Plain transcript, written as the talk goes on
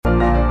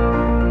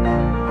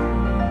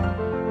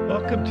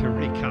Welcome to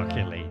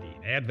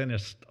Recalculating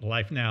Adventist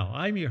Life Now.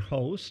 I'm your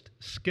host,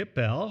 Skip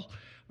Bell.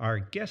 Our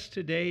guest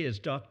today is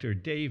Dr.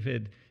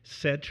 David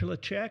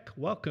Sedlacek.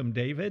 Welcome,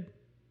 David.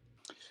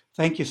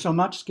 Thank you so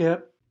much,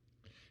 Skip.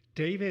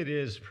 David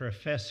is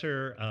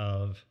professor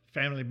of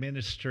family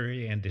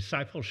ministry and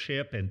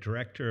discipleship and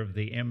director of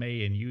the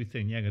MA in Youth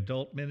and Young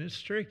Adult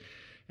Ministry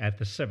at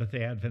the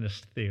Seventh-day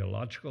Adventist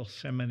Theological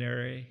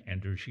Seminary,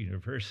 Andrews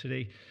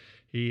University.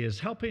 He is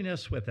helping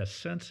us with a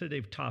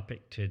sensitive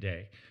topic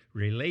today,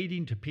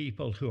 relating to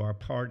people who are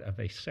part of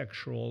a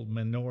sexual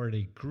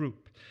minority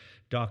group.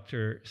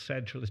 Dr.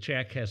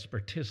 Sedlacek has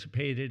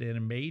participated in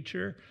a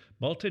major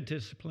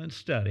multidisciplinary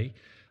study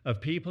of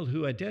people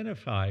who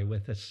identify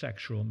with a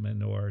sexual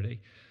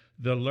minority.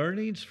 The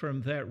learnings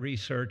from that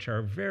research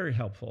are very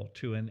helpful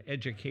to an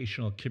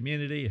educational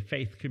community, a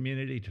faith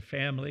community, to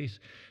families,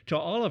 to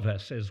all of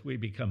us as we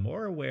become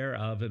more aware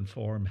of and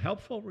form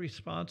helpful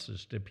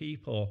responses to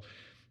people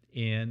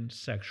in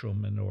sexual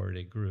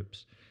minority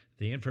groups.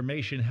 The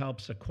information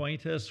helps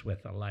acquaint us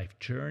with the life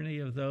journey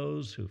of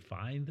those who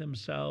find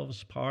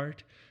themselves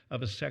part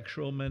of a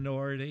sexual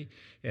minority.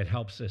 It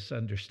helps us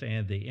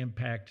understand the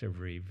impact of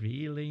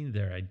revealing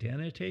their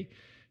identity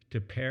to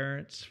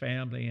parents,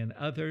 family, and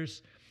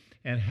others,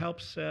 and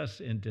helps us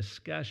in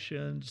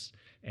discussions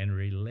and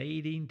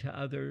relating to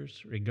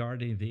others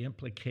regarding the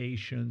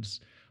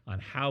implications on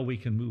how we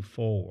can move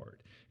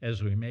forward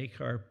as we make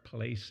our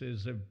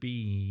places of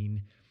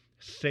being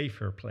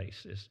safer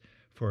places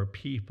for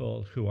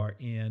people who are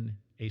in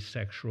a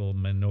sexual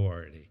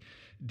minority.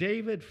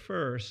 David,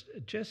 first,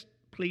 just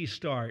please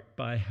start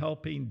by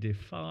helping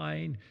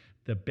define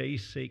the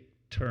basic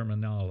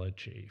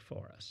terminology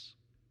for us.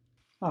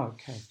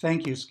 Okay,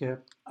 thank you,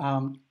 Skip.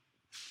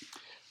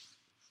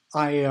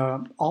 I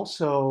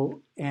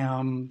also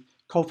am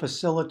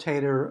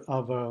co-facilitator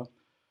of a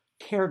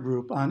care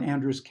group on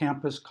Andrews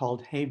campus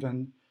called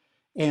Haven,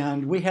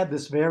 and we had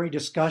this very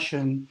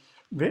discussion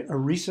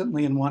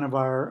recently in one of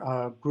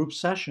our group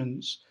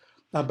sessions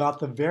about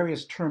the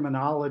various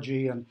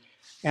terminology, and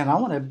I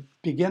want to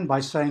begin by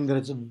saying that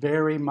it's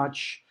very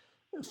much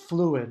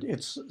fluid.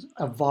 It's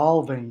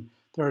evolving.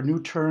 There are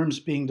new terms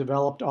being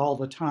developed all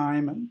the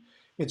time, and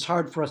it's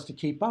hard for us to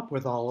keep up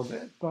with all of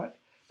it. But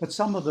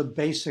some of the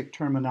basic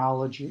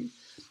terminology,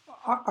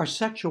 our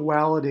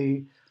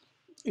sexuality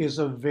is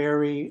a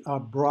very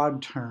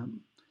broad term.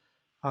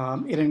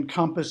 It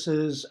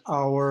encompasses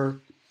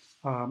our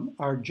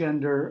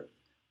gender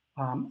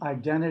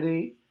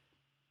identity.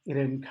 It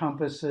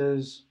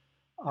encompasses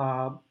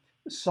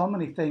so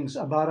many things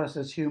about us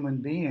as human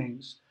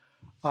beings.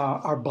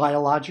 Our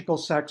biological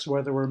sex,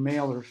 whether we're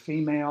male or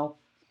female,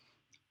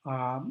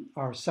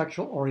 our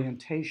sexual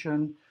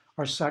orientation,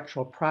 our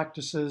sexual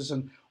practices.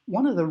 And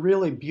one of the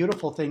really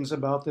beautiful things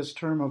about this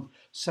term of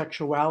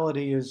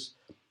sexuality is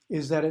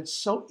that it's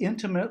so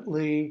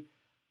intimately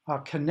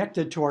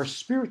connected to our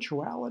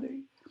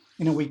spirituality.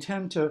 You know, we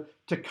tend to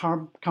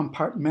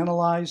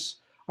compartmentalize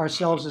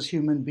ourselves as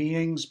human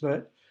beings,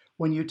 but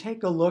when you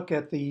take a look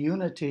at the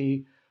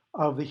unity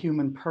of the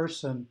human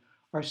person,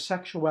 our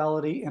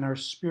sexuality and our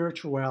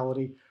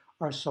spirituality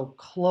are so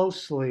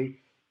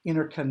closely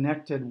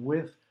interconnected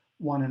with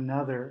one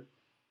another.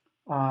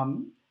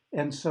 And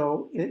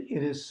so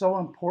it is so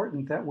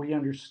important that we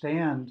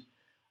understand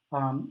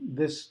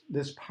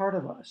this part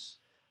of us,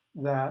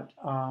 that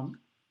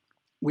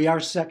we are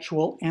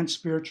sexual and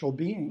spiritual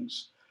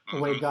beings, the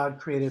way God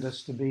created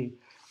us to be.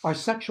 Our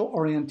sexual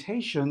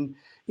orientation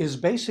is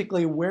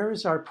basically, where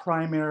is our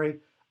primary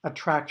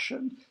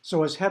attraction?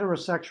 So as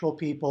heterosexual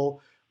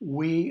people,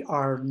 we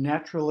are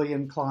naturally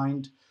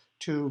inclined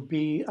to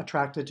be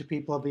attracted to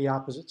people of the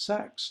opposite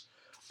sex.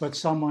 But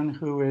someone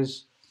who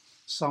is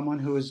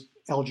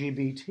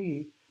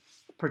LGBT,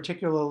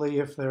 particularly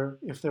if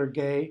they're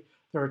gay,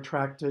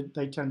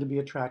 they tend to be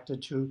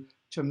attracted to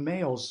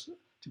males,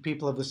 to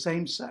people of the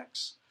same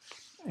sex.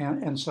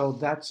 And so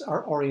that's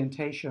our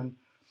orientation.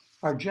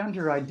 Our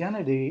gender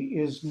identity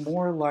is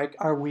more like,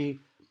 do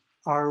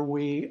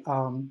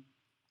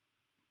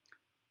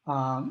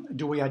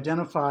we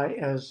identify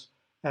as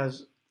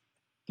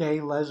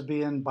gay,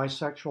 lesbian,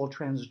 bisexual,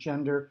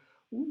 transgender?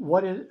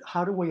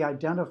 How do we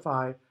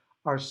identify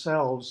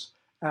ourselves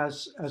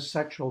as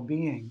sexual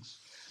beings?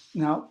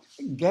 Now,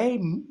 gay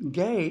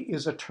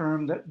is a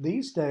term that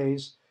these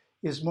days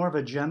is more of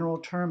a general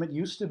term. It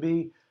used to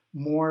be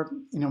more,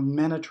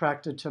 men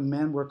attracted to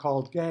men were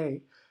called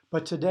gay.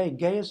 But today,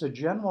 gay is a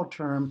general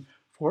term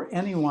for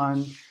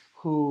anyone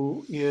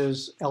who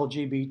is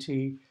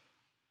LGBT.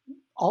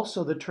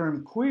 Also, the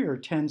term queer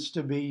tends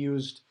to be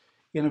used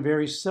in a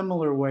very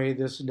similar way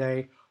this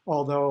day,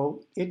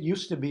 although it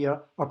used to be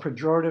a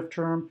pejorative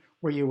term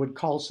where you would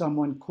call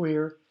someone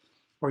queer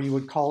or you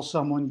would call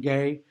someone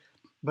gay.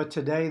 But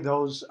today,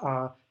 those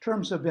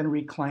terms have been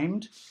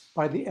reclaimed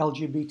by the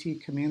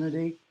LGBT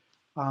community,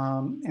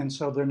 and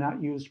so they're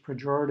not used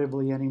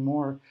pejoratively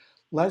anymore.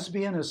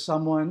 Lesbian is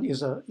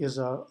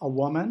a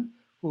woman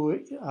who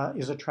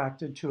is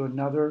attracted to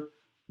another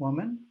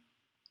woman.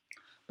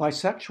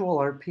 Bisexual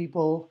are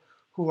people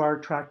who are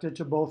attracted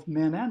to both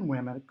men and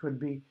women. It could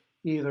be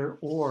either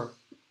or.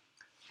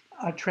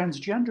 A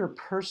transgender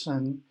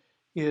person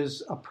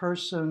is a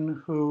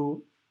person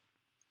who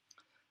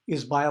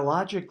is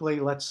biologically,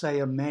 let's say,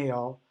 a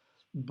male,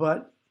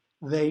 but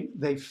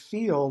they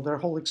feel their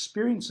whole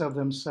experience of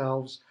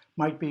themselves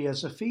might be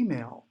as a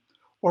female,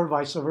 or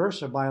vice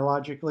versa.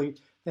 Biologically,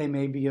 they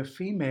may be a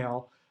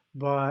female,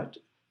 but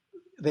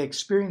they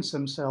experience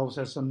themselves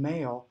as a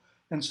male.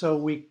 And so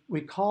we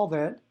call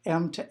that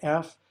M to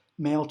F,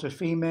 male to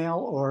female,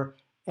 or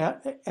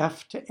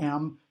F to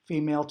M,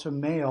 female to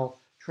male,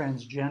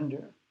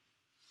 transgender.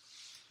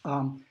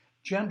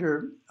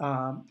 Gender,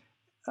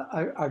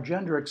 our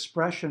gender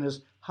expression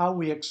is how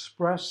we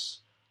express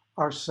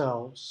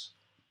ourselves.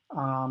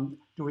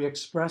 Do we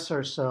express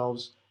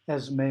ourselves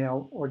as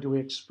male, or do we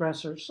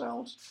express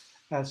ourselves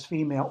as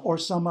female, or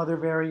some other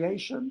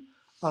variation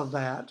of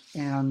that?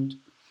 And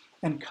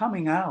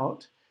coming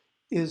out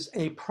is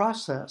a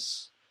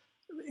process,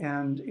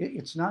 and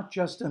it's not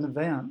just an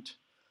event,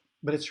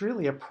 but it's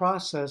really a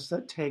process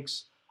that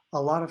takes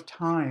a lot of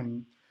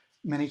time,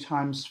 many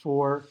times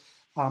for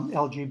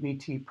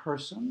LGBT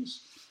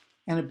persons.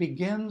 And it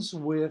begins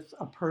with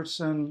a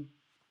person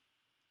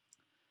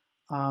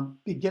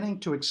beginning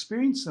to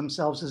experience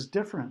themselves as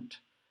different,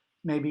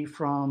 maybe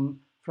from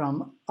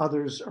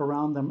others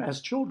around them as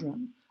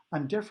children.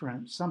 I'm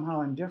different,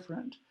 somehow I'm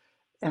different.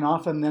 And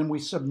often then we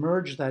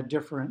submerge that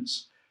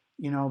difference,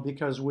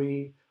 because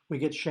we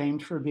get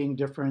shamed for being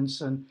different,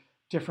 and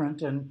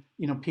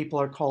people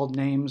are called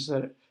names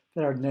that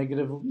are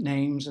negative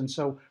names, and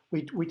so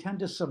we tend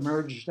to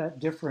submerge that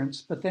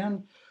difference. But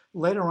then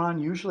later on,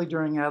 usually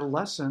during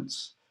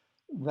adolescence,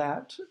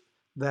 that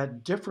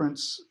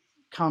difference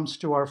comes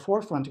to our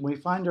forefront, and we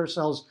find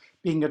ourselves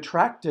being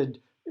attracted,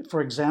 for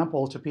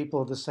example, to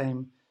people of the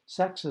same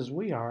sex as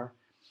we are,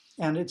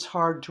 and it's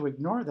hard to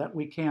ignore that.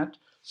 We can't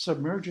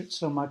submerge it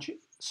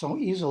so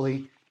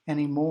easily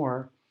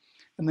anymore.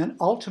 And then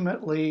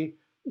ultimately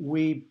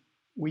we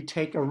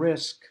take a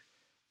risk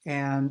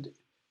and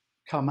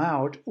come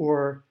out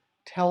or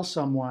tell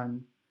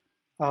someone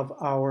of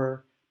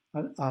our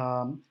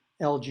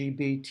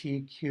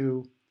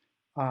LGBTQ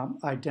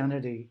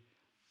identity,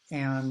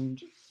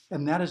 and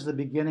that is the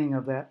beginning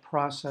of that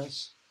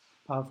process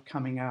of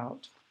coming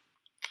out.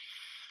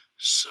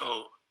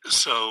 So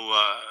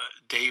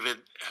David,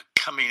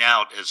 coming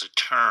out as a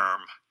term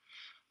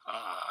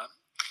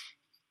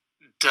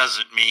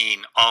doesn't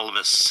mean all of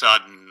a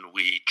sudden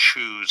we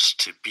choose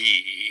to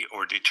be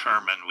or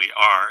determine we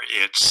are.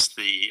 It's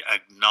the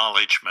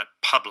acknowledgement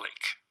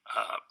public,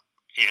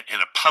 in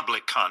a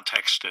public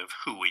context of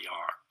who we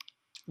are.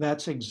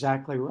 That's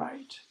exactly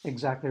right.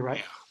 Exactly right.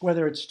 Yeah.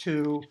 Whether it's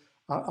to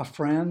a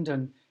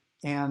friend,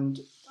 and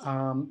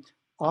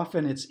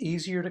often it's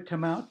easier to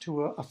come out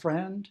to a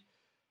friend,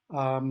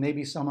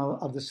 maybe some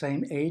of the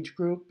same age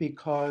group,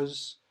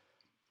 because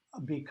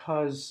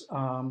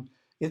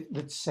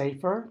it's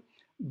safer.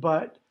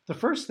 But the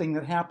first thing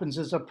that happens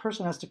is a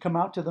person has to come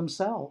out to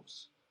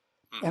themselves.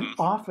 Mm-hmm.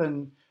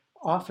 And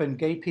often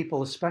gay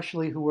people,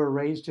 especially who were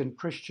raised in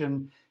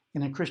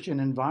a Christian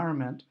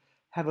environment,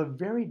 have a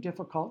very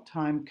difficult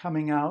time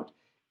coming out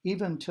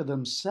even to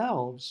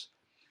themselves,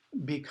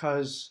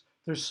 because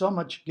there's so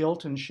much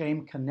guilt and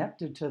shame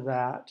connected to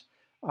that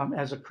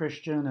as a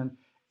Christian,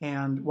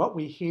 and what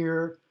we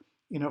hear,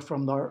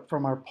 from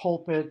our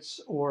pulpits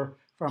or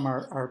from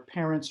our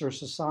parents or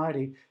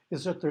society,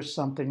 is that there's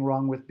something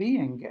wrong with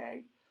being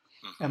gay,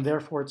 and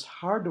therefore it's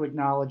hard to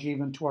acknowledge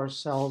even to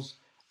ourselves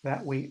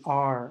that we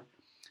are.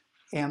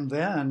 And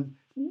then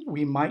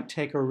we might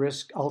take a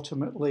risk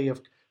ultimately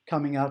of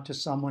coming out to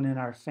someone in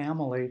our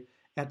family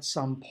at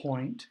some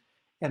point,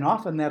 and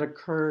often that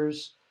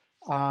occurs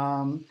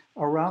around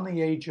the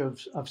age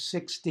of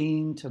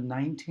 16 to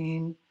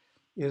 19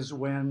 is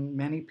when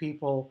many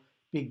people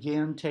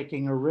begin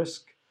taking a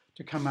risk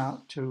to come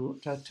out to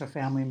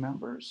family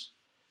members,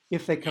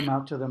 if they come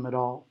out to them at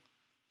all.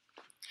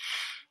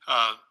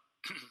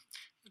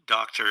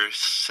 Dr.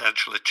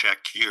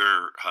 Sedlicek,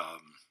 your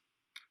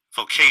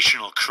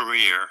vocational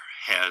career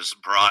has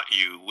brought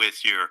you,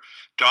 with your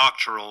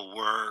doctoral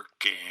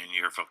work and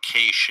your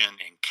vocation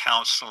in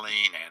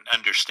counseling and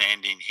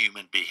understanding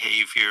human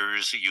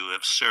behaviors. You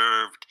have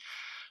served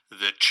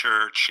the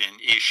church in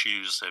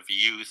issues of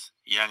youth,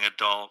 young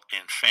adult,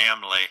 and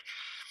family.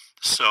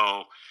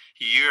 So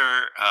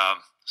your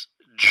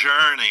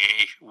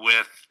journey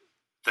with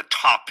the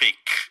topic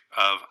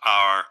of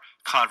our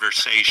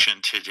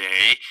conversation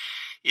today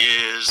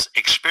is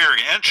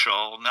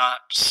experiential, not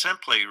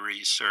simply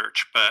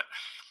research, but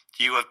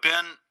you have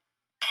been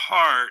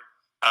part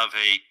of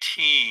a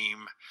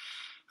team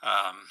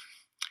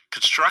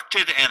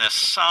constructed and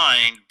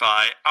assigned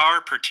by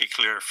our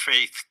particular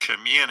faith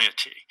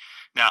community.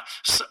 Now,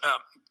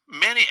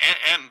 many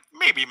and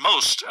maybe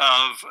most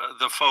of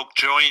the folk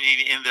joining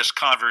in this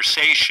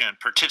conversation,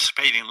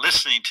 participating,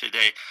 listening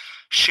today,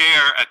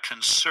 share a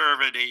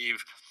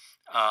conservative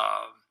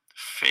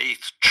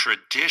faith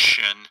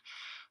tradition,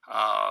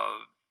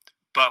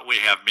 but we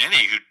have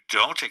many who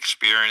don't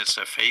experience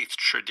a faith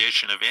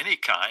tradition of any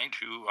kind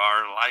who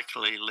are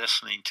likely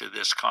listening to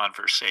this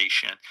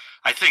conversation.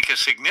 I think a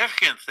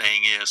significant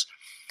thing is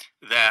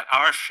that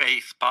our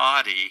faith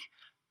body,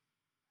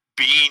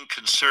 being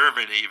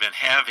conservative and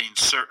having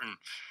certain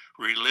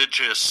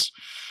religious,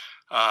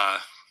 uh,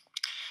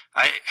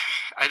 I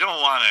I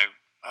don't want to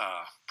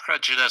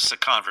prejudice the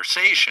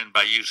conversation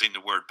by using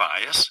the word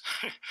bias,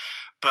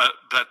 but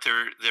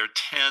there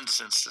tends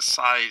in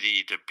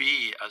society to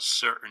be a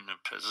certain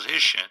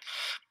position.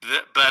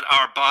 But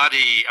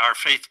our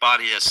faith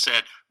body has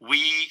said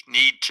we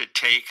need to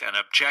take an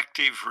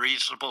objective,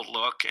 reasonable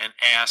look and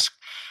ask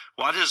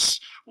what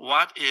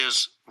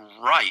is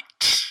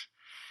right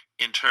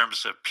in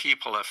terms of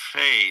people of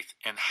faith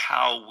and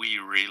how we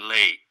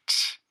relate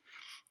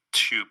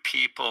to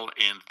people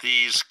in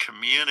these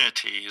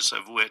communities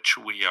of which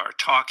we are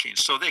talking.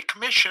 So they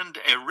commissioned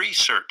a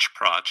research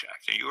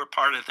project, and you were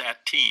part of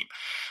that team.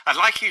 I'd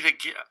like you to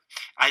give,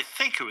 I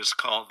think it was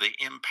called The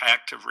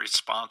Impact of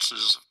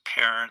Responses of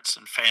Parents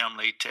and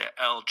Family to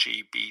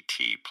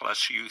LGBT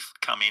plus Youth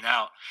Coming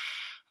Out.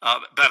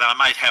 But I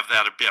might have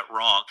that a bit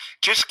wrong.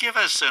 Just give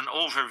us an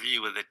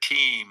overview of the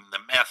team,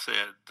 the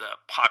method, the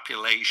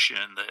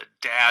population, the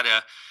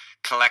data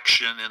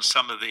collection, and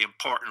some of the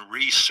important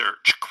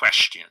research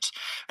questions.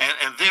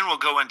 And then we'll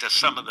go into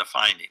some of the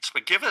findings.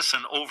 But give us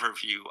an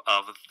overview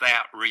of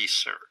that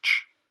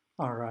research.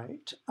 All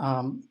right.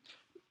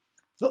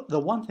 The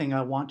one thing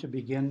I want to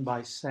begin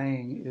by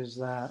saying is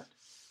that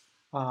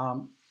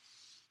um,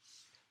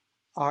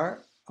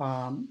 our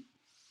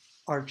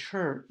our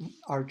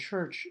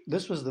church,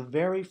 this was the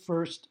very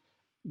first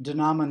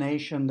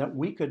denomination that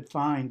we could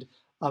find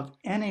of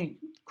any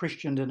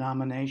Christian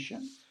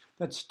denomination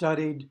that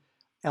studied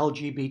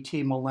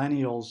LGBT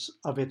millennials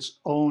of its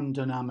own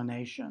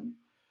denomination.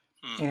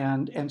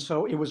 And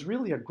so it was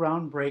really a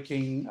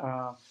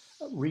groundbreaking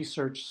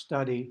research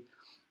study.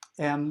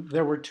 And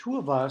there were two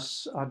of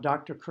us,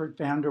 Dr. Kurt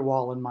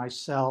Vanderwall and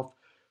myself,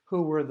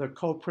 who were the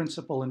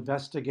co-principal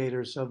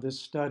investigators of this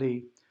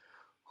study,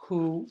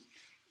 who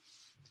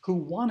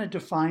wanted to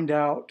find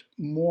out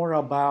more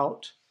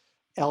about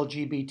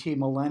LGBT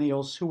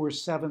millennials who were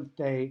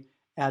Seventh-day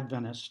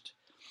Adventist.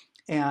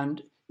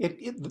 And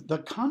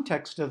the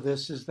context of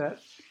this is that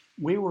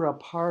we were a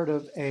part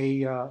of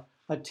a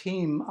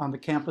team on the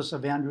campus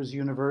of Andrews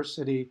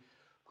University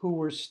who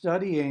were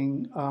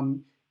studying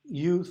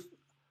youth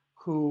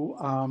who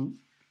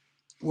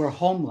were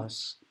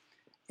homeless.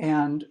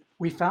 And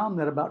we found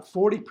that about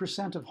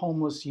 40% of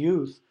homeless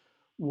youth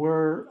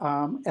were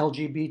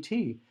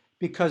LGBT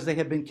because they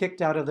had been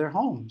kicked out of their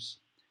homes.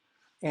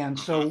 And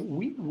so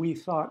we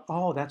thought,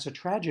 oh, that's a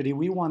tragedy.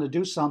 We want to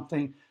do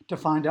something to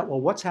find out,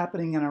 well, what's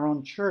happening in our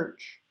own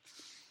church?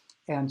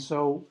 And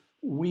so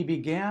we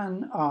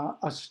began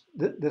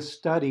this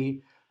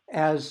study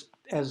as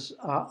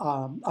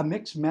a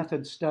mixed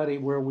method study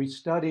where we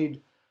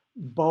studied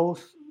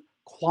both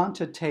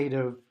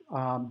quantitative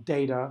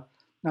data.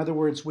 In other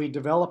words, we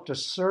developed a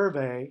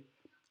survey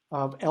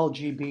of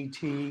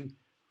LGBT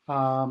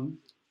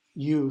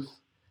youth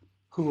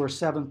who were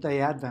Seventh-day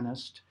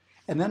Adventist,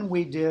 and then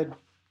we did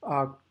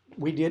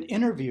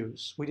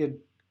interviews. We did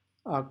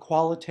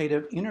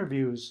qualitative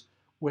interviews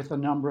with a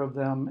number of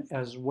them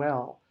as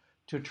well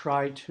to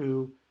try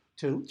to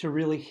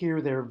really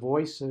hear their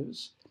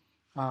voices,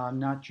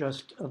 not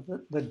just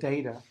the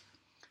data.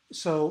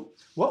 So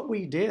what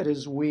we did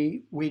is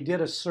we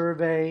did a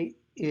survey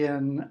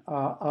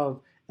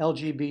of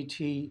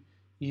LGBT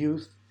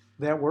youth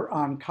that were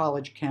on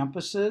college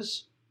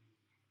campuses.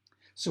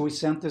 So we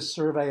sent this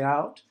survey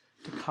out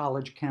to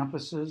college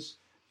campuses,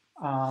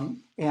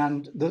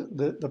 and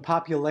the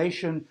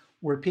population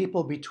were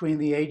people between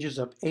the ages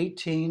of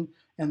 18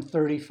 and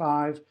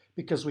 35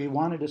 because we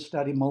wanted to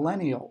study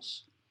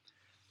millennials.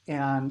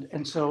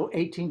 And so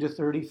 18 to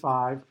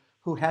 35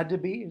 who had to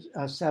be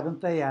a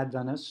Seventh-day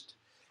Adventist,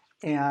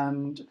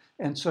 and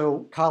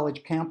so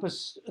college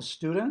campus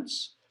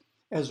students,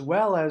 as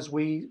well as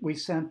we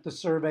sent the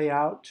survey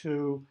out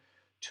to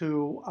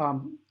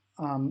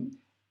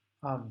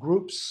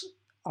groups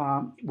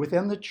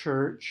within the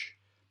church,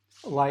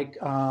 like,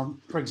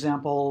 for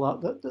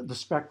example, the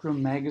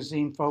Spectrum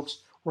magazine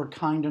folks were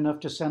kind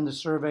enough to send the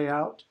survey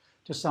out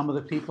to some of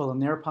the people in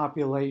their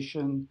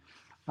population.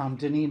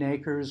 Deneen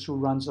Akers, who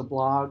runs a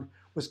blog,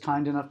 was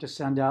kind enough to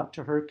send out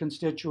to her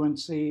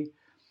constituency.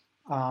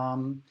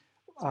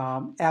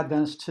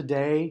 Adventist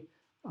Today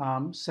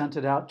sent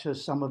it out to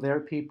some of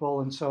their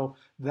people. And so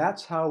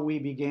that's how we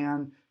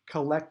began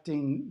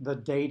collecting the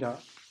data.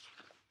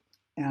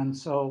 And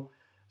so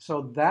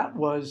that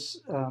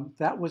was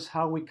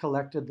how we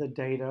collected the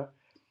data,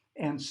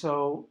 and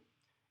so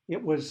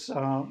it was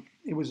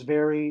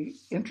very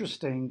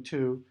interesting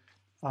to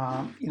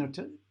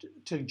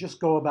to just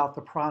go about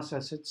the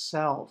process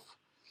itself.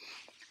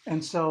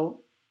 And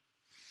so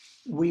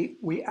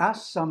we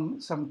asked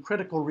some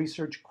critical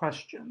research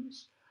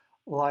questions,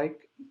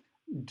 like,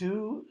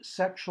 do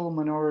sexual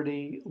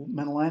minority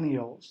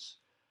millennials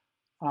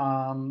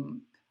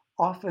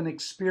often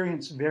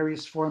experience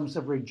various forms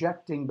of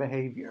rejecting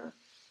behavior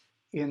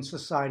in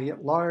society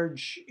at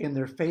large, in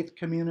their faith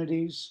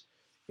communities,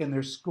 in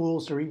their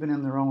schools, or even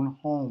in their own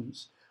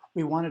homes.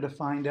 We wanted to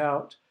find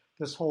out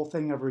this whole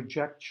thing of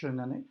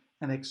rejection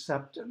and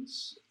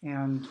acceptance.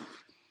 And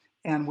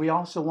we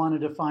also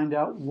wanted to find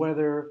out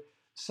whether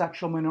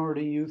sexual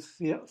minority youth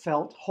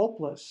felt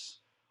hopeless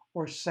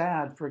or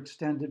sad for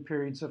extended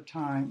periods of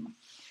time,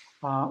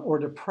 or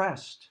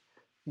depressed.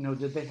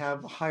 Did they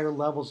have higher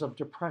levels of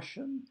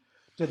depression?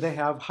 Did they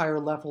have higher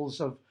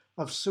levels of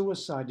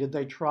suicide? Did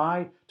they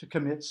try to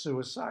commit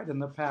suicide in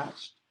the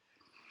past?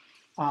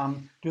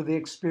 Do they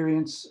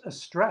experience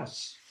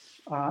stress,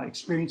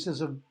 experiences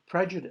of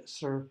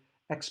prejudice or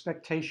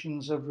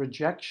expectations of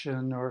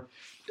rejection, or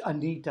a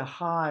need to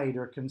hide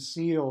or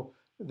conceal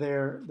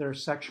their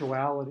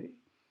sexuality?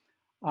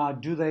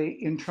 Do they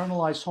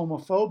internalize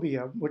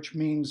homophobia, which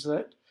means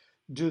that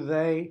do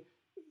they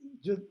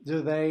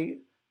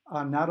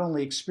not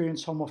only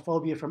experience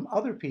homophobia from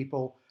other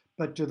people,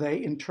 but do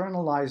they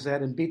internalize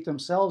that and beat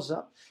themselves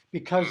up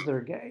because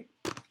they're gay?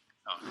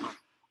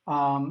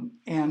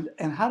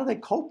 And how do they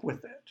cope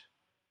with it?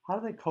 How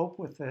do they cope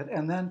with it?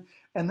 And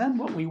then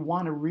what we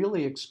want to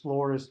really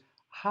explore is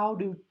how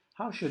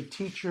should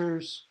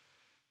teachers,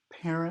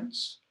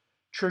 parents,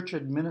 church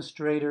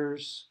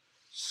administrators,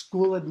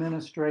 school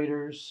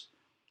administrators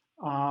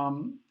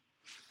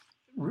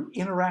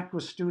interact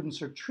with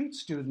students or treat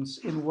students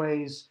in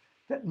ways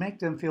that make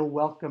them feel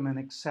welcome and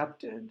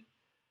accepted,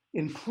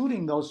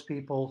 including those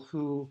people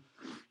who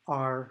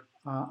are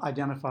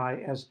identify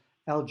as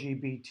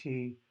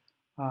LGBT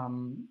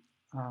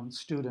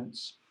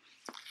students.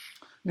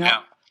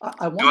 Now,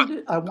 I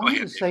wanted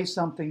to say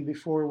something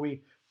before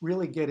we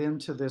really get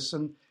into this,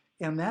 and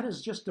that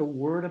is just a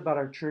word about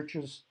our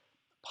church's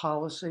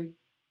policy.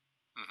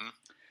 Mm-hmm.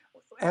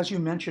 As you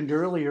mentioned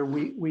earlier,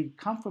 we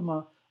come from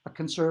a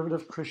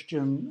conservative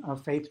Christian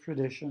faith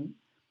tradition.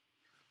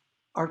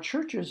 Our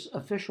church's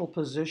official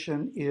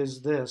position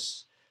is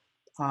this: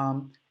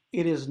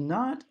 it is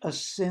not a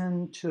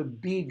sin to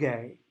be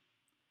gay,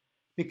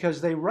 because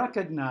they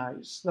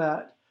recognize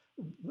that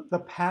the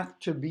path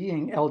to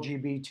being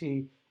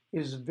LGBT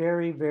is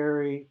very,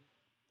 very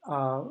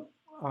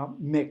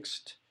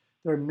mixed.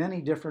 There are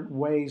many different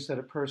ways that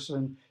a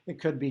person, it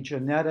could be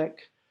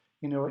genetic,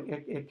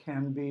 it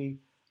can be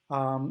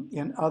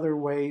in other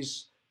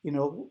ways,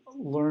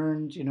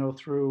 learned,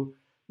 through,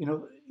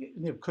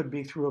 it could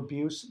be through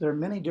abuse. There are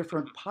many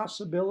different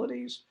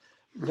possibilities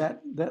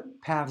that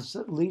paths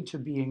that lead to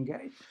being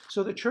gay.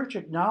 So the church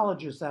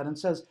acknowledges that and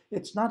says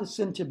it's not a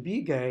sin to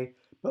be gay,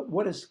 but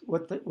what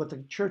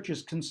the church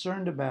is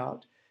concerned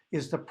about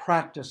is the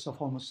practice of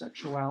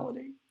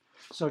homosexuality.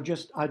 So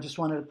I just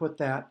wanted to put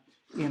that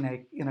in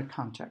a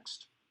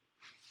context.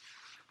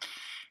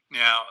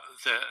 Now,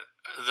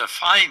 the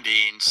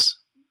findings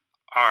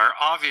are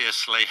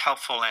obviously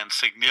helpful and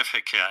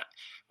significant.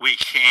 We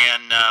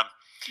can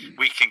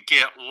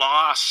get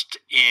lost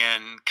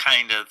in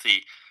kind of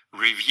the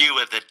review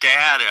of the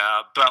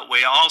data, but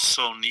we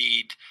also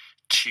need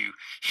to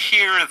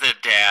hear the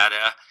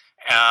data.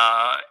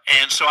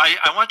 And so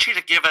I want you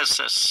to give us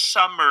a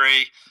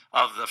summary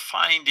of the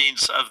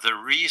findings of the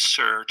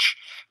research,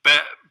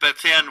 but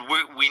then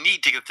we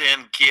need to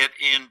then get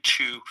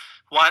into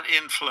what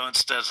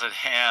influence does it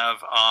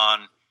have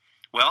on,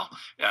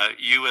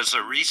 you as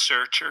a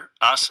researcher,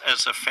 us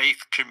as a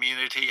faith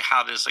community,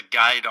 how does it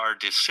guide our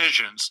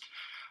decisions?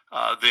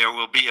 There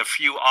will be a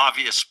few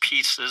obvious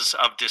pieces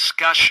of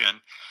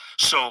discussion.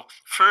 So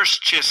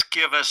first, just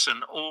give us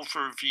an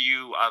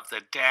overview of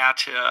the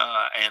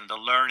data and the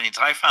learnings.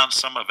 I found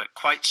some of it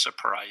quite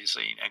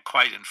surprising and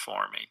quite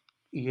informing.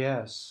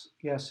 Yes,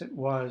 it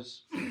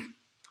was.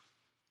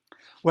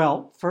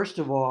 Well, first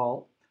of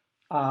all,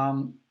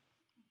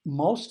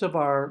 most of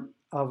our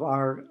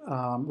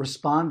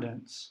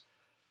respondents,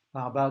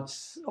 about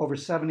over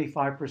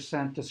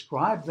 75%,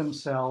 described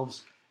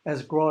themselves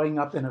as growing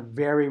up in a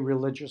very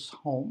religious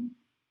home.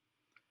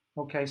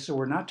 Okay, so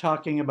we're not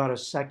talking about a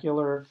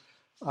secular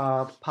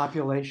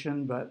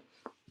population, but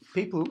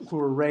people who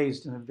were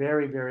raised in a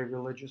very, very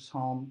religious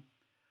home.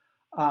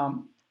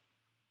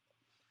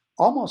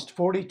 Almost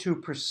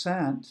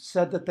 42%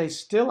 said that they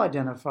still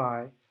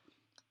identify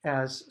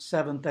as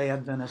Seventh-day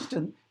Adventist.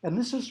 And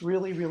this is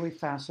really, really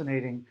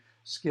fascinating,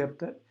 Skip,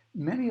 that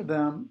many of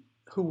them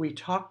who we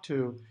talked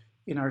to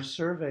in our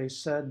survey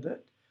said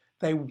that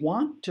they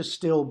want to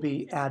still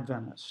be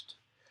Adventist.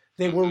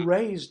 They were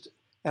raised,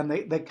 and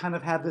they kind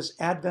of had this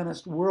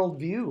Adventist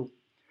worldview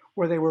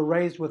where they were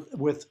raised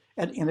with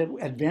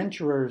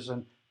adventurers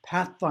and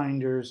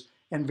pathfinders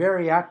and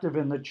very active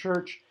in the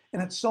church.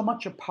 And it's so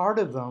much a part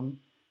of them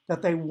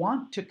that they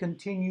want to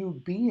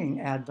continue being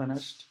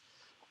Adventist,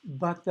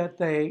 but that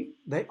they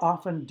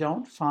often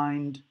don't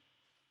find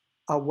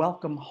a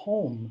welcome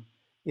home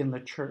in the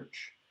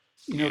church.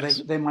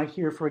 Yes. They might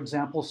hear, for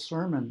example,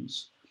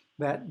 sermons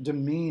that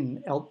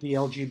demean the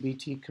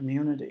LGBT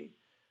community.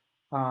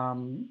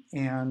 And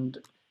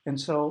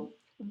so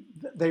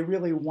they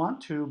really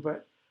want to,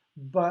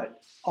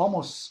 but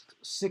almost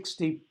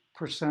 60%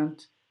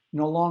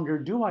 no longer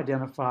do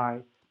identify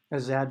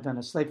as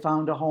Adventists. They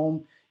found a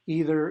home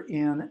either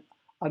in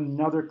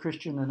another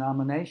Christian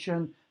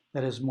denomination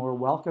that is more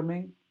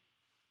welcoming,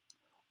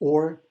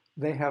 or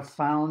they have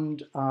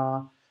found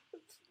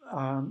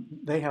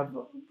they have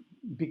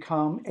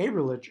become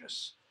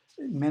a-religious.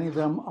 Many of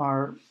them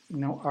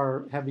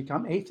have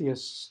become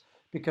atheists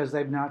because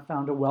they've not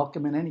found a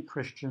welcome in any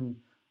Christian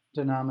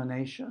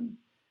denomination,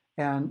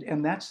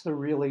 and that's the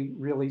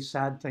really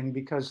sad thing,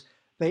 because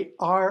they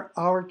are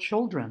our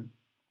children,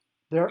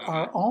 they're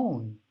our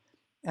own,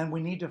 and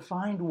we need to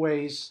find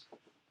ways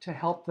to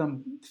help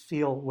them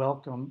feel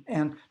welcome,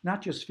 and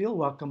not just feel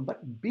welcome,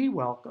 but be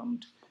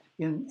welcomed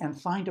and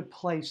find a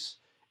place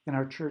in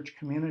our church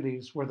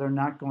communities where they're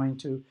not going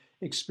to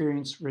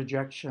experience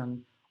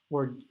rejection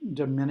or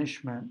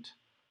diminishment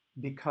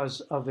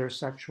because of their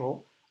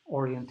sexual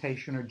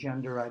orientation or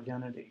gender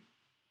identity.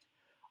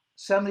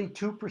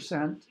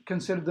 72%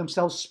 considered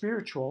themselves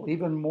spiritual,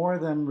 even more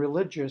than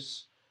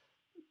religious.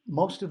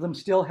 Most of them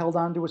still held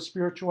on to a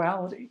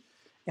spirituality.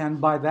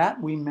 And by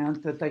that, we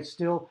meant that they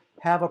still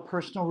have a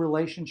personal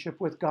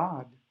relationship with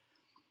God,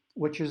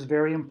 which is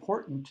very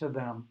important to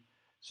them.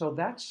 So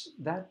that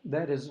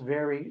is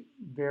very,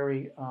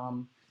 very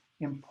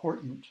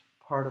important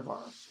part of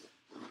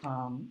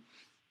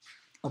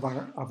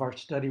our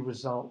study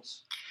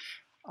results.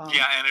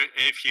 Yeah, and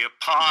if you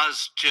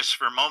pause just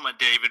for a moment,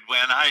 David,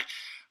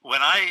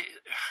 when I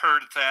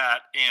heard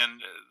that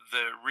in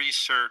the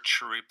research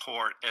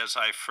report as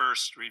I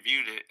first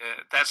reviewed it,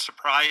 that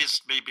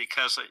surprised me,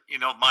 because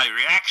my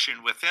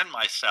reaction within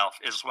myself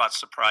is what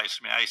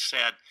surprised me. I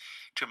said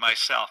to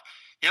myself,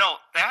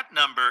 that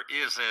number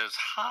is as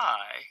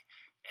high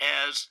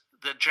as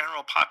the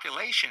general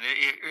population.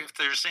 If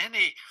there's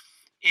any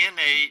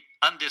innate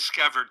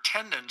undiscovered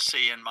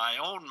tendency in my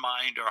own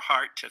mind or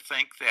heart to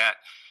think that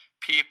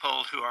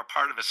people who are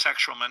part of a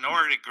sexual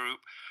minority group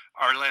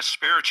are less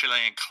spiritually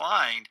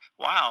inclined,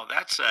 wow,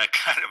 that's a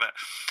kind of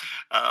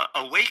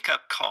a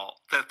wake-up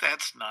call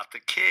that's not the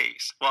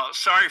case. Well,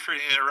 sorry for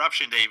the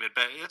interruption, David,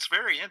 but it's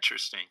very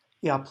interesting.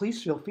 Yeah,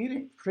 please feel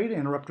free to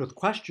interrupt with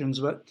questions,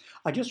 but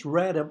I just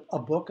read a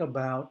book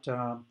about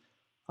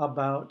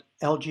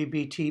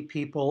LGBT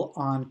people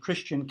on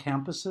Christian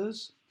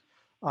campuses.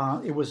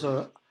 It was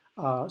a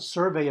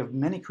survey of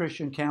many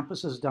Christian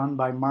campuses done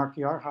by Mark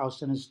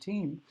Yarhouse and his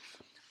team.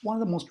 One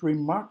of the most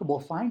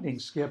remarkable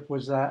findings, Skip,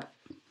 was that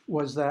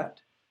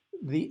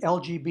the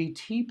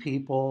LGBT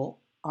people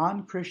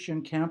on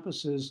Christian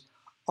campuses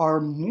are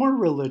more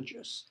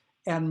religious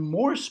and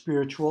more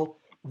spiritual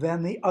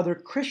than the other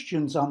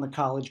Christians on the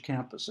college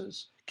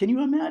campuses. Can you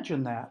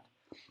imagine that?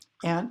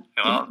 And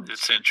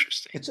it's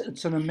interesting.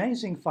 It's an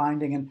amazing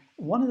finding, and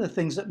one of the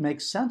things that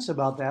makes sense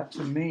about that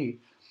to me,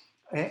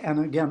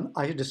 and again,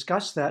 I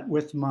discussed that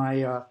with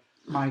my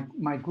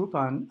my group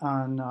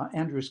on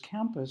Andrews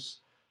campus,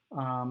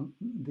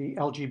 the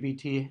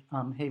LGBT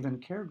Haven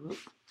Care Group,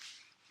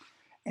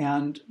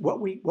 and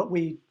what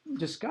we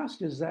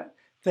discussed is that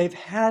they've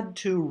had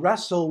to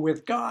wrestle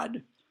with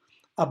God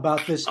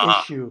about this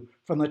issue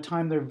from the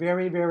time they're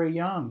very, very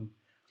young,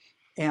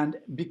 and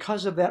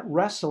because of that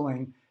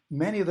wrestling,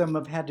 many of them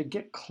have had to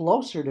get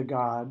closer to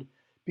God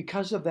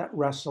because of that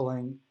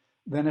wrestling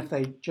than if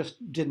they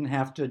just didn't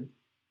have to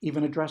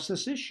even address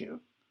this issue.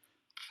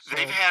 So,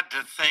 they've had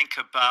to think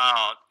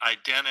about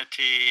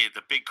identity,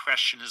 the big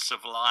questions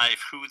of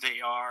life, who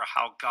they are,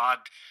 how God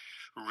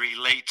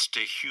relates to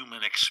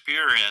human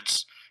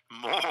experience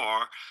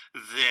more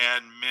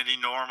than many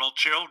normal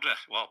children.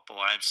 Well,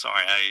 boy, I'm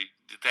sorry.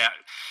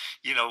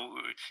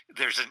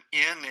 There's an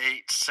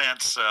innate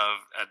sense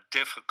of a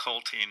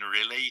difficulty in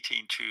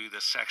relating to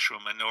the sexual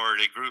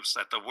minority groups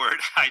that the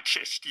word I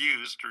just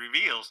used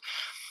reveals.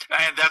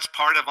 And that's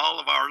part of all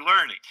of our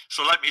learning.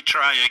 So let me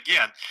try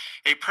again.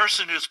 A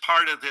person who's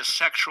part of this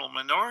sexual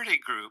minority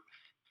group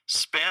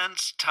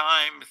spends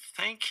time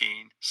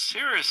thinking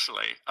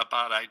seriously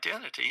about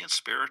identity and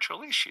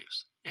spiritual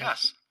issues.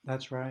 Yes.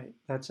 That's right.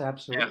 That's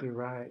absolutely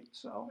right.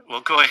 So,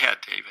 well, go ahead,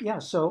 David. Yeah.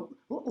 So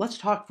let's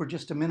talk for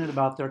just a minute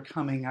about their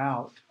coming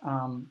out.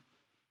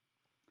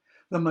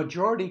 The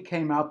majority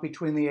came out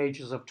between the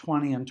ages of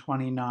 20 and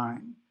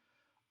 29.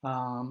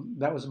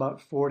 That was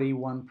about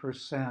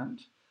 41%.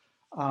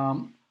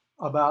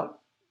 About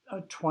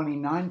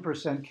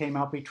 29% came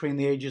out between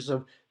the ages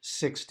of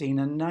 16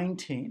 and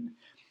 19.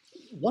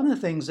 One of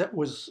the things that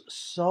was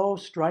so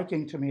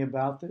striking to me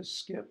about this,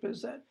 Skip,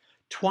 is that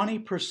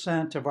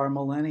 20% of our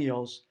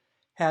millennials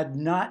had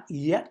not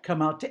yet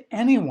come out to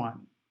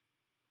anyone.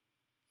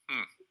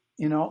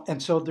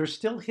 And so they're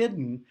still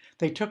hidden.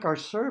 They took our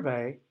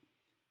survey,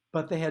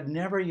 but they had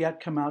never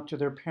yet come out to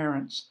their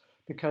parents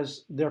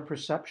because their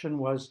perception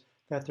was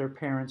that their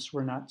parents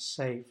were not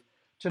safe.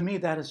 To me,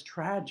 that is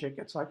tragic.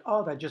 It's like,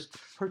 oh, that just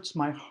hurts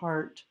my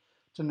heart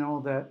to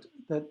know that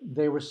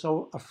they were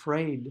so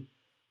afraid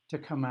to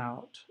come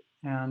out.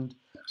 And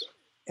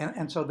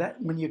so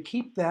that when you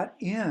keep that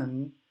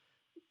in,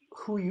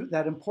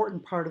 that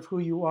important part of who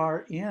you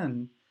are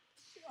in,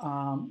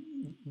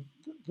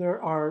 there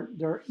are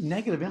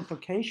negative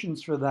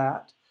implications for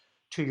that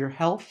to your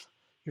health,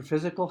 your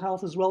physical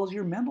health, as well as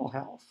your mental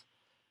health,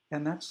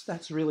 and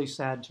that's really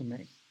sad to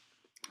me.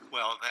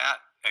 Well, that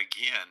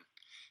again,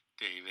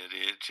 David,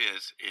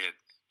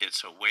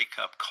 it's a wake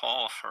up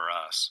call for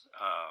us.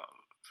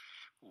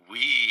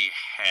 We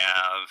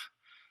have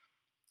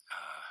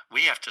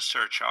we have to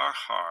search our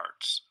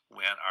hearts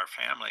when our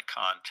family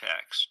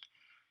context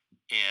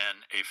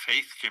in a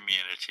faith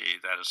community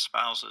that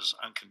espouses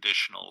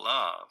unconditional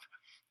love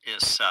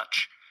is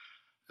such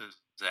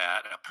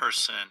that a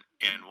person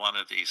in one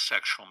of these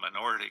sexual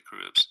minority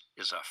groups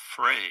is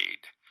afraid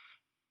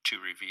to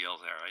reveal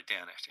their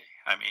identity.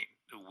 I mean,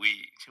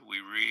 we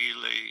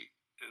really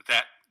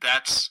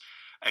that's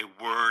a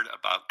word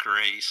about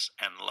grace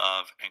and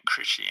love and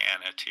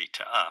Christianity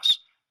to us.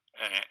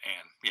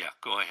 And yeah,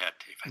 go ahead,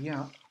 David.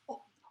 Yeah,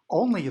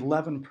 only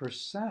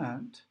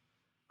 11%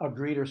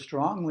 agreed or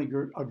strongly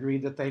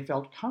agreed that they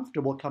felt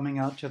comfortable coming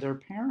out to their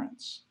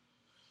parents.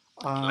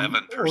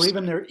 11%. Or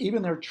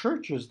even their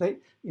churches. They,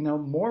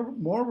 more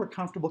were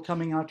comfortable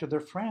coming out to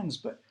their friends,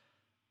 but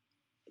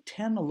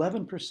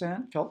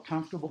 10-11% felt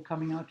comfortable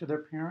coming out to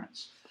their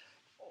parents.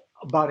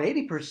 About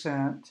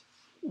 80%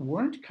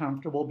 weren't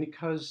comfortable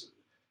because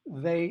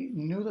they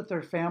knew that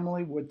their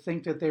family would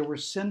think that they were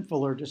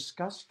sinful or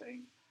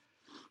disgusting.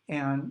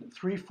 And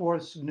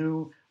 3/4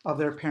 knew of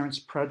their parents'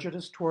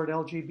 prejudice toward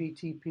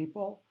LGBT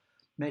people,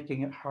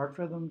 making it hard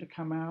for them to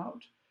come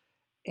out.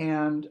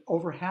 And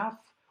over half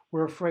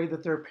were afraid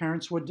that their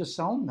parents would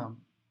disown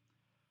them,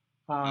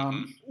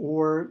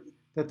 or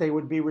that they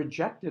would be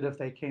rejected if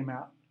they came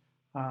out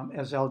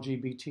as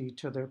LGBT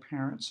to their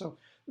parents. So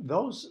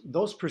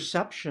those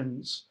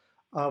perceptions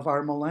of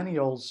our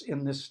millennials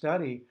in this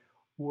study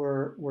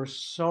were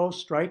so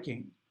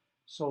striking,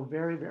 so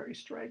very, very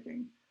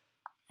striking.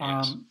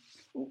 Yes.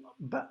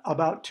 But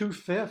about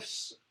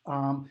 2/5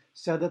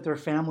 said that their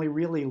family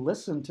really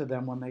listened to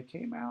them when they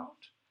came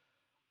out,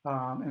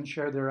 and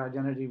shared their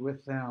identity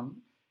with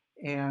them,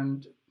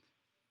 and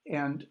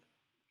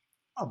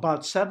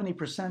about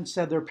 70%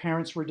 said their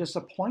parents were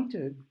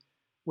disappointed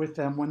with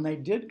them when they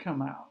did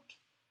come out,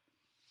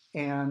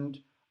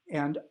 and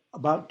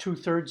about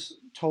 2/3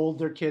 told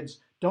their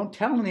kids, "Don't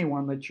tell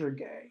anyone that you're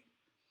gay,"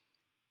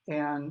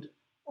 and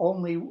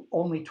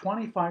only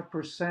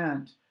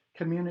 25%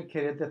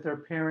 communicated that their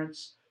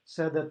parents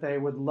said that they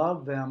would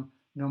love them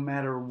no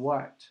matter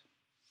what.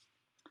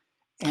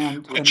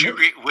 And would you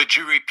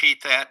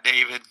repeat that,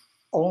 David?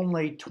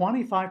 Only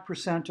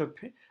 25% of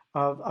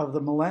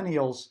the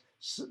millennials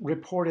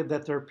reported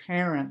that their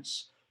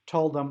parents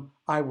told them,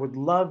 "I would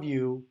love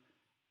you,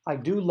 I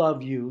do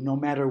love you, no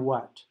matter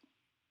what."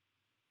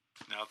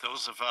 Now,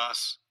 those of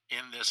us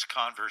in this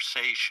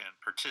conversation,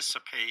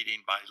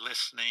 participating by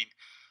listening,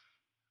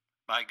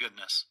 my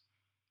goodness,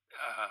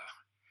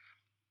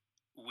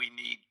 we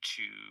need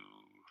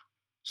to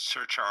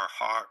search our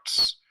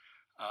hearts.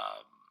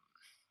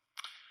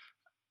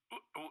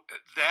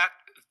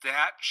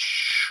 That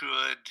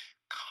should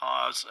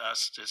cause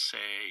us to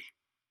say,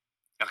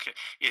 okay,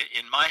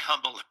 in my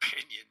humble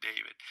opinion,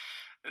 David,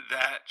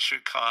 that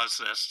should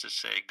cause us to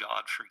say,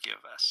 God,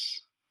 forgive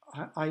us.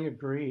 I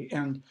agree.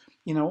 And,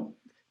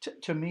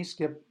 to me,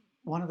 Skip,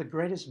 one of the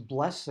greatest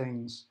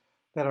blessings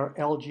that our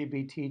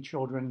LGBT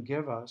children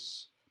give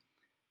us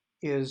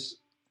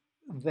is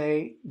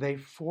they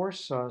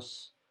force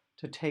us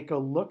to take a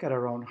look at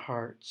our own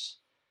hearts,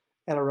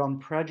 at our own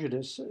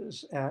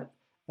prejudices, at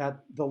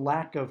the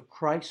lack of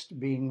Christ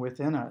being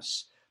within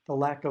us, the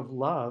lack of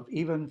love,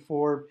 even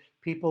for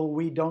people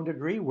we don't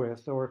agree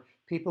with or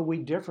people we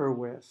differ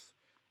with.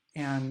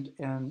 And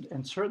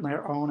certainly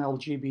our own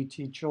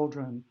LGBT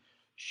children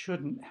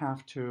shouldn't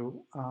have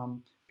to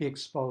be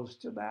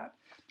exposed to that.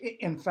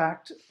 In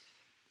fact,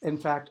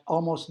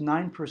 almost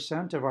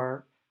 9% of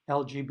our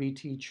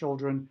LGBT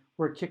children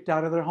were kicked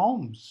out of their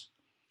homes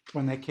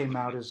when they came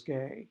out as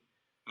gay.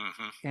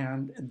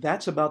 And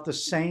that's about the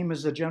same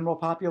as the general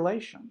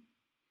population.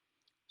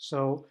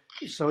 So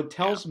it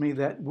tells me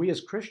that we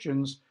as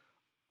Christians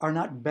are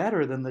not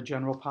better than the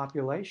general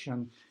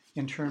population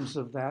in terms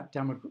of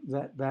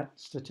that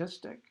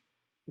statistic.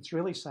 It's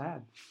really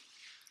sad.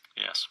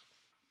 Yes.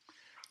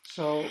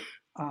 So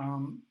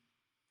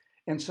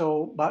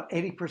about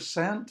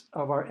 80%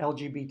 of our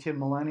LGBT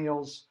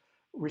millennials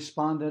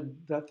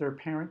responded that their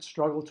parents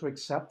struggled to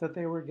accept that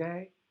they were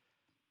gay,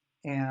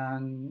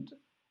 and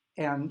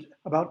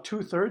about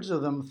 2/3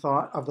 of them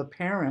thought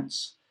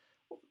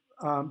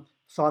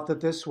that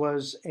this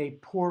was a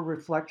poor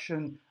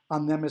reflection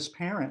on them as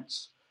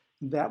parents.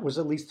 That was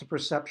at least the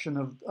perception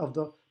of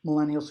the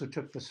millennials who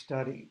took the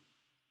study.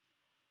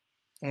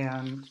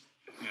 And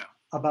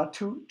about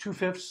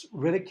 2/5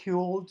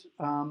 ridiculed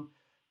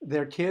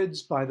their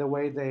kids by the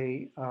way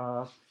they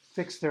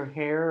fixed their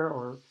hair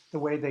or the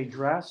way they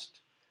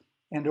dressed,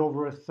 and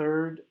over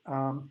 1/3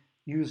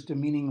 used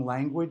demeaning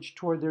language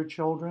toward their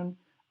children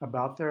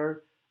about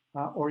their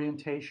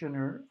orientation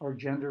or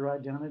gender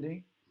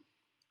identity.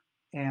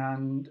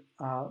 And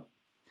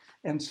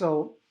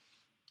so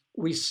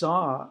we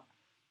saw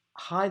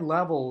high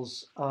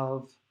levels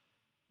of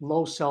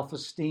low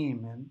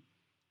self-esteem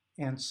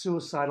and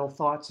suicidal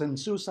thoughts and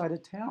suicide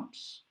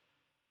attempts,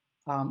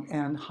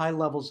 and high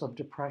levels of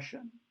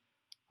depression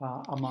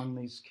among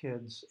these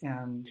kids,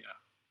 and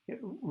Yeah. it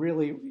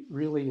really,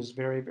 really is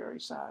very, very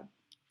sad.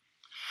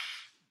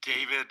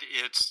 David,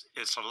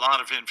 it's a lot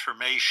of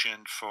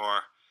information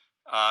for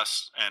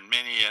us, and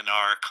many in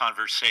our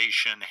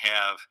conversation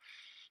have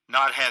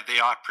not had the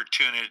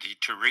opportunity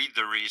to read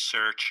the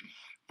research.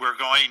 We're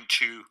going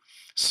to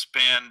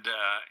spend,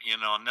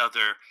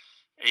 another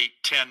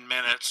 8-10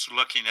 minutes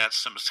looking at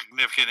some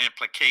significant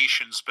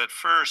implications. But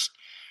first,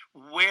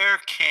 where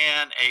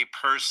can a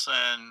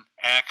person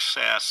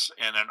access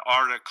in an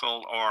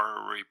article or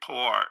a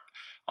report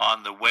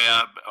on the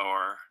web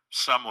or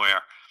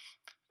somewhere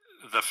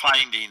the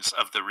findings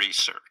of the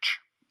research?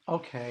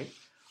 Okay.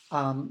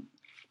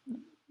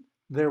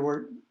 There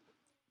were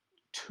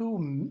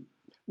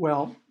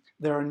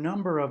there are a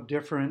number of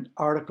different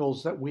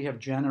articles that we have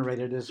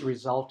generated as a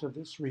result of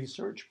this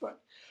research,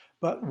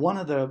 but one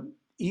of the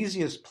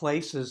easiest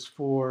places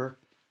for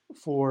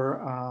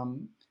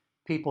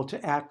people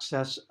to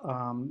access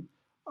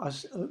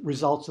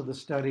results of the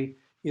study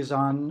is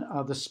on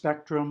the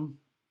Spectrum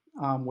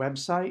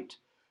website.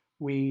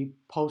 We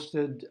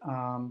posted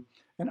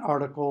an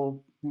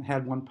article and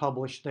had one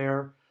published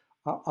there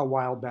a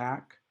while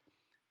back,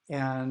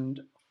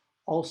 and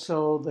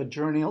also the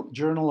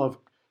Journal of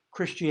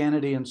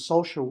Christianity and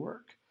Social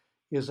Work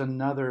is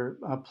another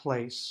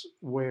place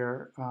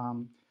where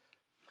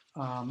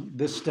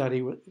this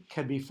study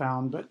can be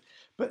found.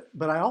 But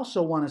I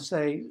also want to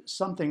say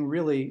something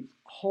really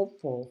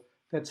hopeful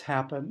that's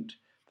happened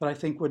that I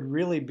think would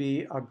really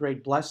be a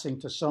great blessing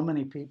to so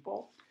many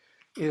people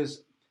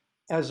is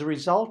as a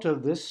result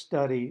of this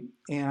study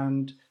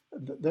and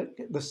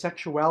the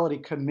sexuality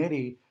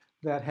committee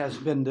that has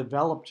been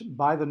developed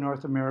by the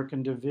North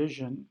American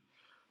Division,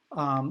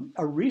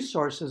 a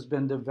resource has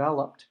been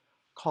developed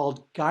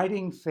called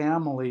Guiding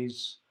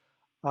Families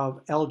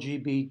of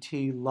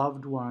LGBT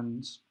Loved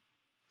Ones.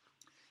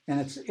 And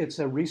it's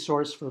a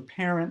resource for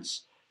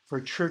parents,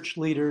 for church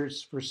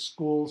leaders, for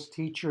schools,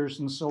 teachers,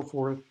 and so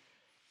forth.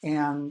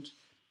 And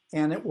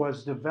it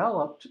was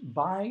developed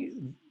by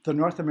the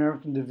North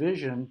American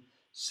Division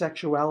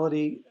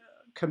Sexuality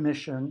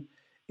Commission.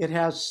 It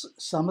has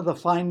some of the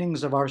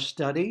findings of our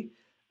study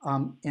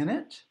in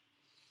it.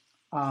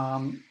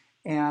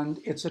 And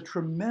it's a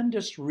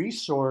tremendous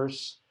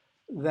resource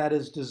that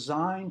is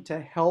designed to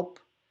help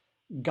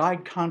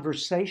guide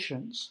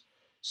conversations.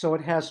 So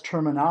it has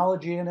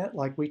terminology in it,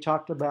 like we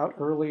talked about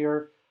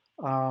earlier.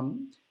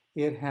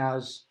 It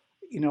has,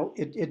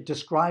 it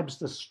describes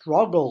the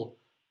struggle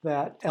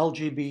that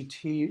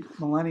LGBT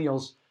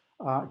millennials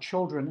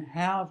children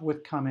have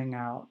with coming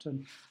out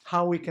and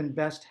how we can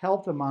best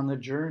help them on the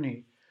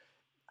journey.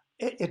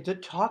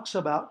 It talks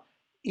about,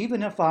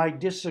 even if I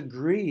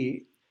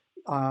disagree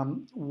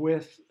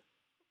with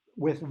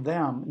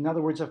them. In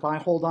other words, if I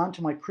hold on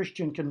to my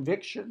Christian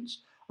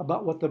convictions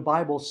about what the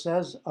Bible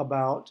says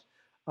about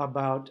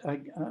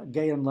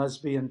gay and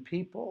lesbian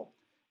people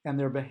and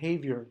their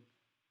behavior,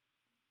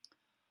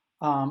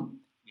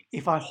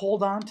 if I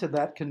hold on to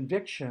that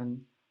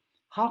conviction,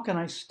 how can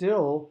I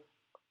still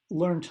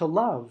learn to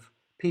love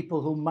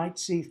people who might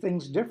see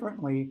things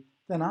differently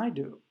than I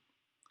do?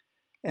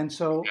 And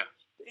so,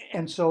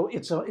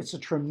 it's a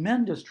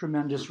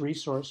tremendous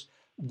resource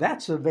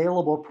that's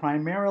available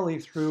primarily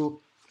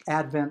through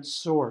Advent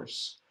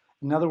Source.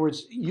 In other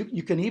words,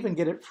 you can even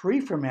get it free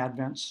from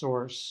Advent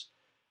Source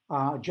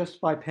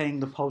just by paying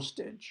the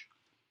postage.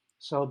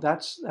 So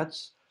that's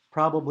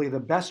probably the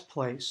best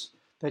place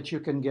that you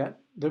can get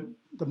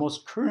the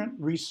most current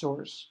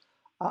resource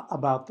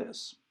about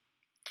this.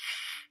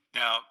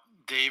 Now,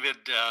 David,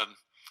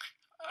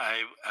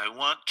 I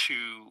want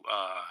to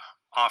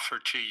offer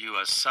to you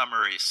a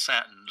summary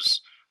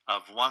sentence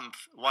of one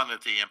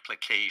of the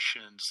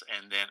implications,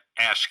 and then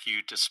ask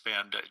you to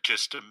spend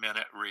just a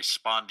minute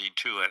responding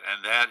to it.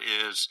 And that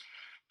is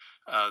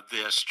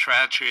this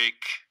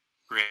tragic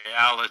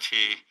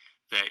reality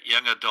that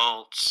young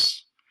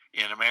adults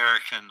in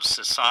American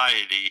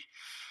society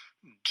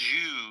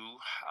do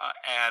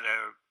at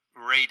a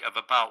rate of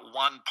about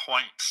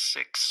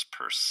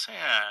 1.6%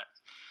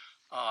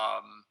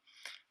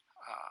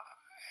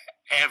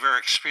 ever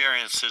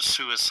experience a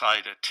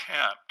suicide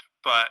attempt.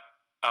 But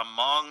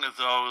among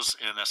those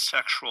in a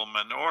sexual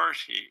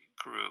minority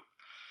group,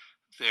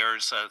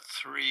 there's a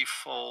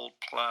threefold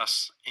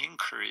plus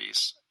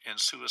increase in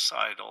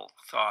suicidal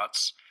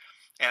thoughts.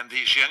 And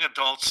these young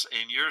adults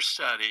in your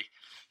study,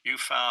 you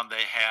found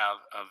they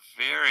have a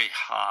very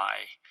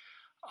high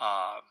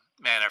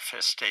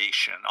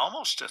manifestation,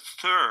 almost a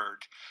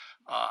third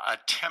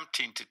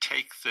attempting to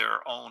take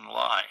their own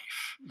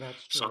life.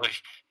 That's true. So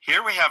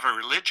here we have a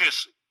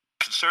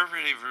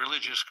conservative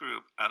religious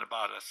group and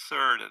about a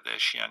third of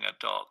this young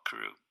adult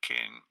group.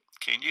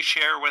 Can you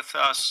share with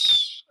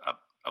us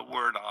a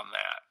word on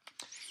that?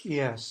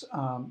 Yes.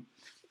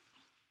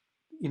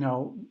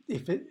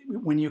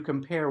 When you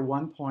compare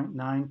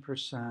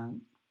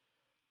 1.9%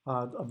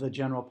 of the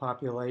general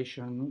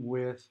population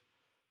with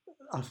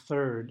a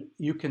third,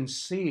 you can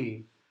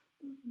see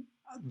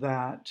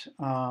that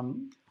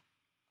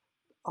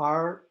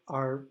our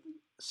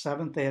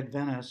Seventh-day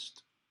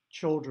Adventist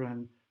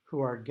children who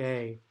are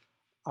gay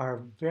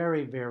are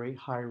very, very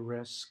high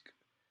risk.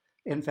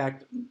 In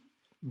fact,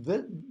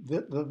 the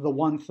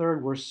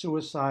 1/3 were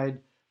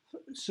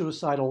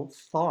suicidal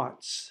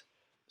thoughts,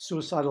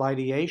 suicidal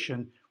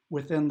ideation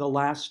within the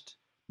last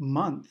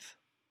month,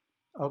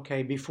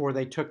 okay, before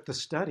they took the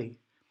study.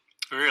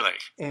 Really?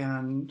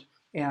 And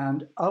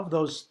of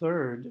those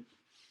third,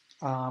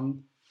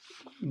 um,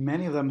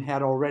 many of them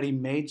had already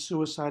made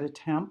suicide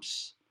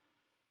attempts,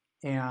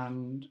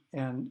 and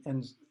and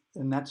and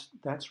and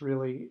that's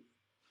really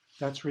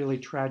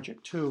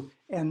tragic too.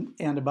 And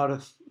about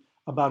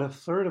a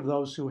third of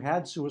those who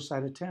had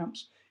suicide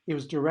attempts, it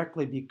was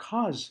directly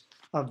because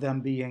of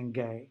them being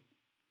gay.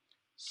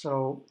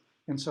 So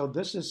so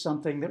this is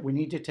something that we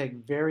need to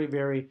take very,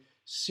 very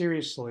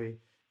seriously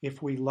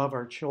if we love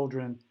our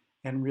children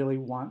and really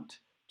want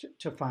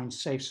to find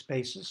safe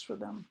spaces for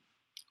them.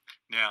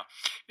 Now,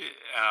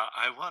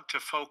 I want to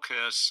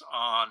focus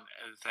on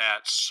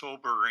that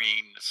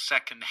sobering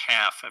second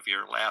half of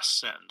your last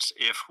sentence.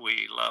 If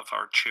we love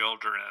our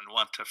children and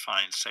want to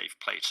find safe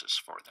places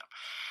for them,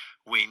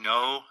 we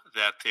know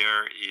that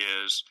there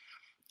is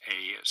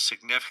a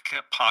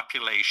significant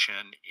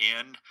population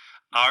in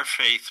our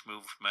faith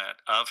movement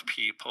of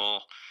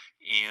people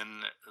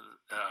in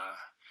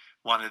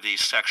one of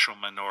these sexual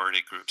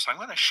minority groups. I'm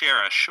going to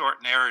share a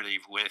short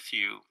narrative with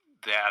you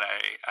that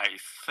I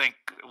think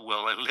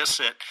will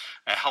elicit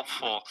a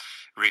helpful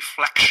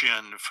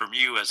reflection from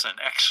you as an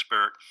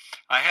expert.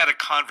 I had a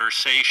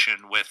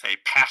conversation with a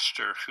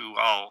pastor who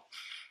I'll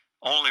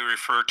only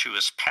refer to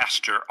as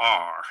Pastor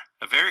R,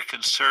 a very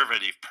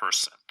conservative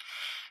person,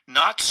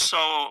 not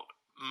so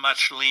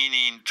much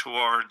leaning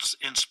towards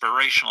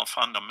inspirational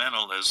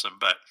fundamentalism,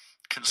 but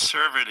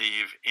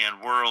conservative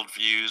in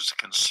worldviews,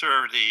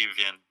 conservative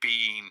in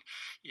being,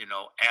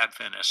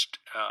 Adventist,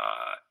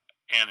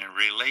 and in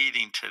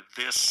relating to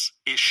this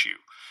issue,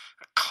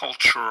 a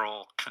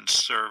cultural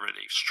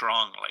conservative,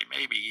 strongly,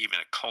 maybe even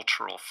a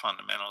cultural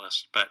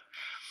fundamentalist. But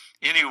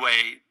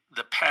anyway,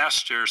 the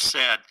pastor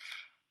said,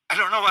 I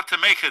don't know what to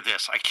make of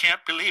this. I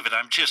can't believe it.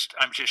 I'm just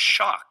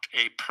shocked.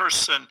 A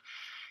person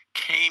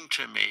came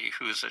to me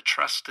who is a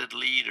trusted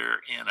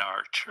leader in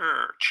our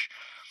church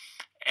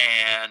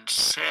and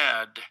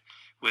said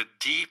with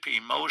deep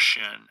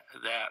emotion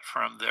that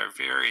from their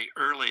very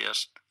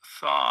earliest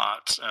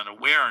thoughts and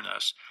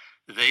awareness,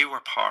 they were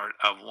part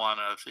of one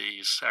of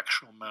these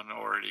sexual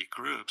minority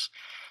groups.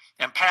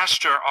 And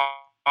Pastor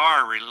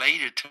R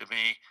related to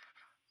me,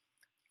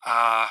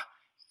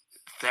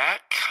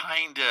 that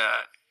kind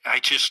of,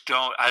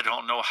 I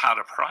don't know how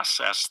to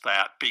process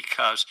that,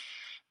 because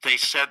they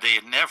said they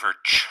had never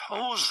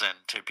chosen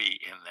to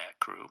be in that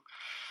group.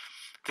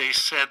 They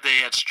said they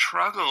had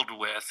struggled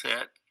with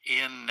it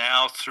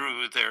now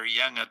through their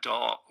young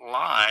adult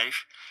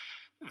life.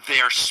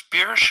 They're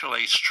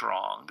spiritually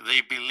strong.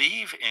 They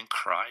believe in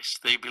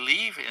Christ. They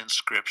believe in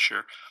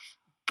Scripture.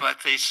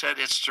 But they said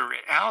it's the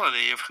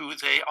reality of who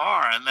they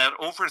are, and that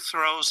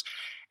overthrows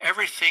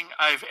everything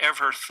I've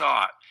ever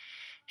thought.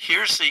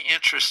 Here's the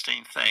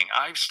interesting thing.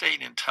 I've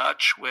stayed in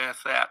touch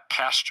with that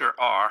Pastor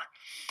R.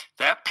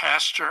 That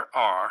Pastor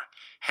R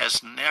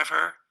has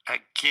never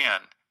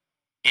again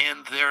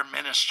in their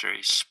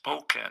ministry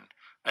spoken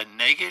a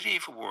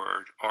negative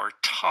word or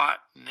taught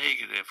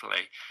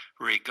negatively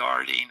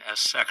regarding a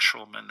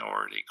sexual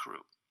minority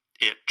group.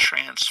 It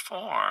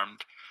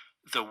transformed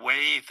the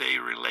way they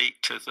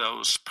relate to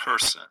those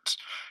persons.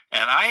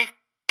 And I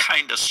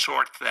kind of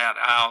sort that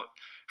out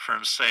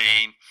from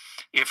saying,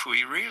 if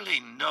we really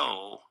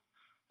know,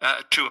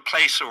 to a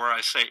place where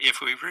I say,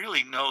 if we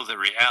really know the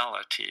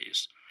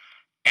realities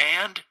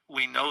and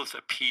we know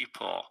the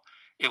people,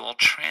 it will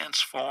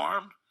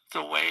transform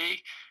the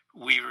way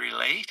we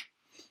relate.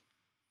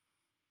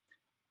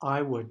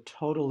 I would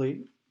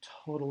totally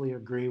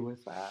agree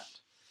with that.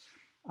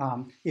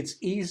 It's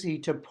easy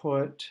to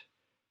put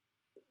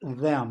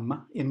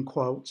them, in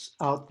quotes,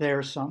 out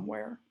there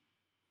somewhere.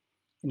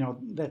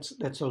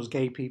 That's those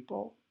gay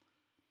people.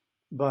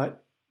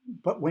 But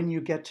when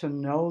you get to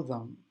know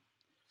them,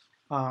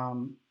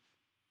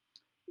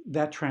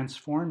 that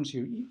transforms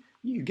you.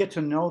 You get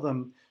to know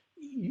them.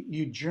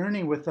 You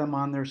journey with them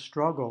on their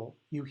struggle.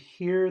 You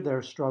hear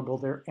their struggle,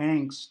 their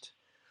angst,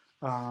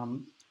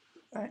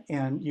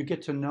 and you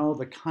get to know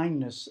the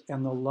kindness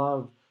and the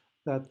love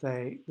that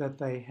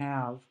they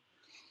have.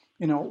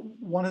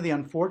 One of the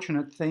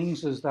unfortunate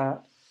things is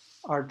that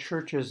our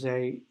church is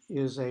a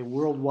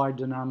worldwide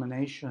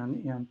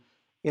denomination, and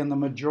in the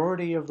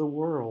majority of the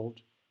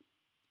world,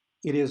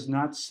 it is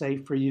not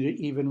safe for you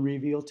to even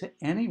reveal to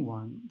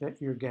anyone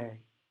that you're gay,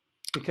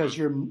 because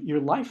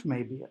your life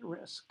may be at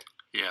risk.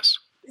 Yes.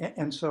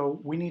 And so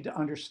we need to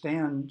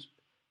understand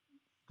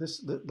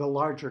the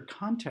larger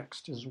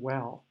context as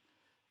well.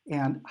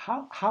 And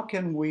how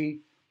can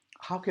we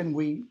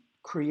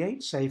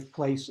create safe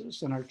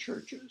places in our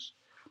churches?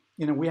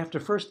 We have to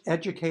first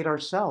educate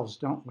ourselves,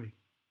 don't we?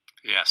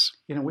 Yes.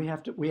 We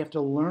have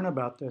to learn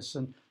about this,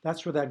 and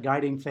that's where that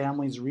Guiding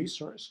Families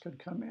resource could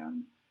come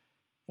in.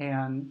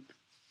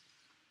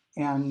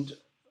 And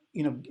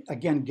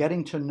again,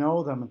 getting to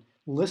know them,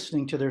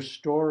 listening to their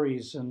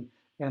stories and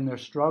their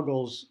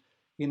struggles,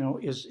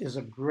 is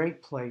a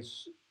great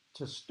place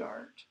to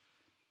start.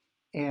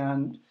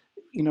 And,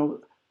 you know,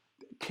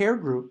 care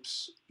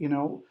groups,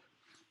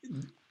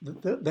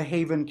 the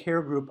Haven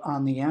Care Group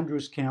on the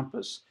Andrews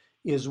campus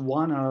is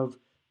one of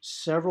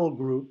several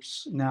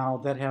groups now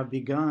that have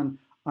begun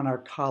on our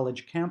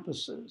college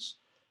campuses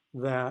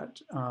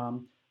that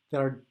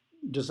are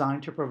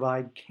designed to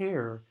provide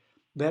care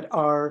that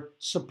are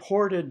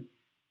supported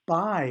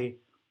by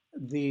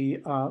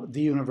the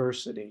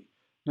university.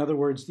 In other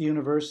words, the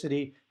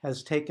university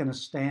has taken a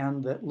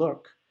stand that,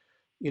 look,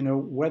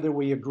 whether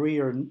we agree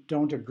or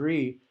don't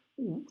agree,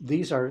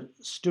 these are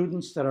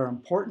students that are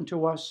important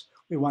to us.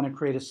 We want to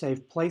create a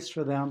safe place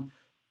for them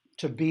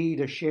to be,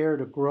 to share,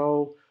 to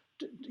grow,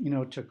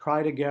 to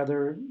cry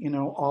together,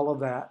 all of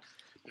that.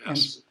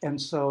 Yes.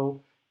 And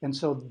so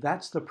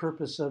that's the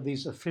purpose of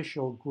these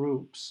official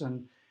groups,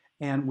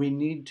 and we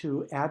need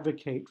to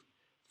advocate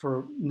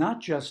for not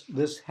just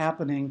this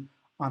happening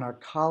on our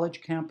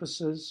college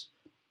campuses,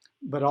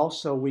 but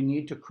also we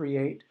need to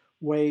create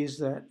ways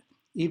that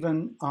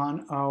even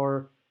on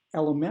our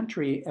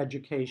elementary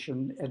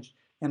education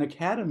and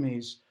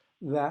academies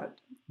that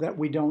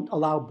we don't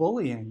allow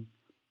bullying,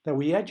 that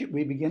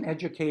we begin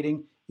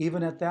educating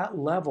even at that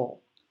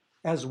level,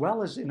 as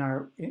well as in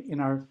our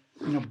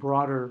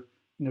broader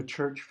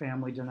church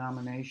family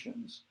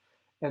denominations.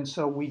 And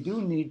so we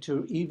do need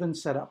to even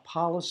set up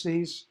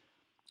policies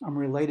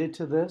related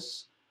to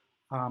this.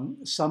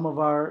 Some of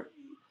our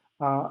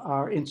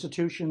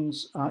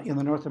institutions in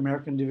the North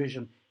American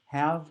Division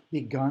have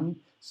begun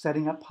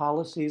setting up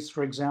policies.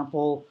 For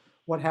example,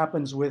 what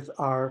happens with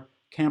our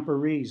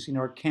camporees,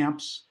 our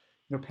camps,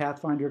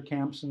 Pathfinder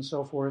camps and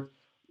so forth.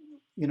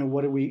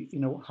 What do we,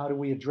 how do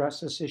we address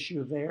this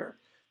issue there?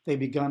 They've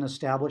begun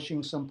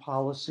establishing some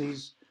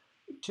policies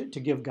to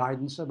give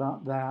guidance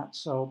about that.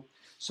 So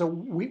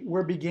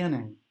we're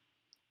beginning.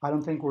 I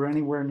don't think we're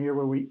anywhere near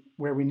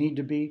where we need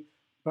to be,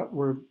 but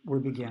we're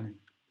beginning.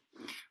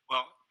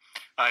 Well,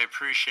 I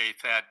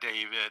appreciate that,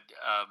 David.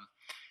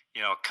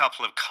 A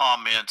couple of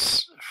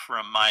comments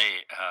from my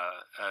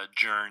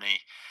journey.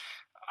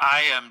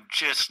 I am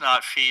just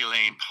not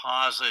feeling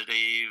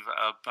positive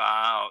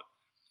about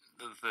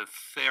the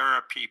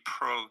therapy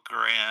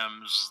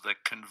programs, the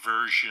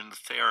conversion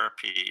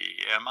therapy.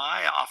 Am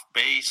I off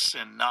base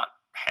and not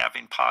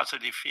having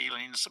positive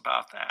feelings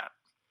about that?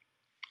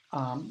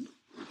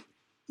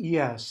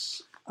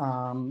 Yes.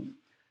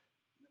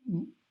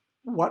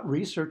 What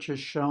research has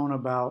shown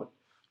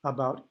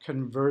about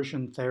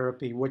conversion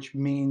therapy, which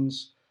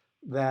means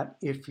that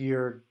if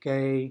you're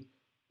gay,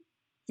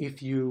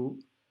 if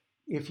you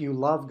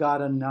love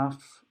God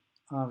enough,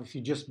 if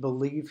you just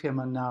believe Him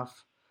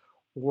enough,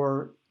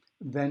 or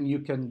then you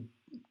can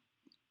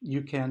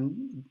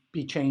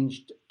be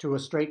changed to a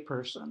straight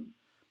person,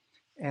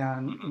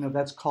 and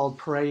that's called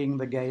praying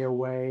the gay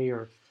away,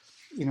 or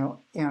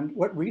and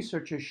what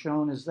research has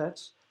shown is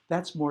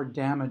that's more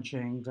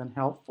damaging than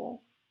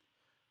helpful.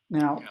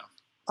 Now, Yeah.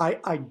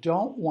 I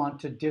don't want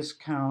to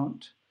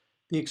discount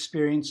the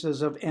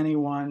experiences of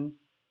anyone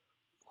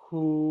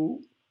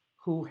who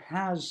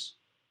has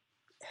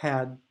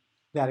had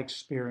that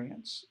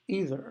experience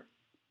either,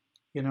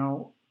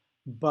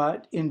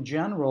 but in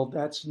general,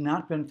 that's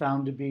not been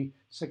found to be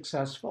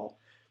successful.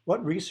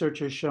 What research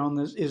has shown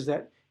is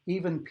that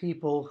even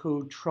people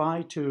who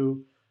try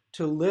to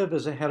live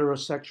as a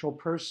heterosexual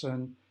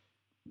person,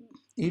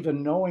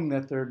 even knowing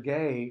that they're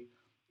gay,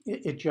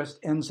 it just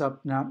ends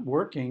up not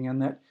working,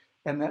 and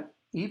that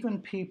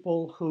even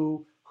people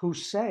who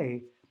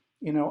say,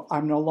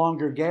 I'm no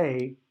longer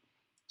gay,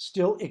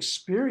 still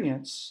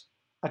experience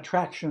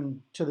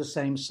attraction to the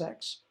same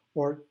sex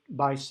or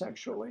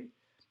bisexually.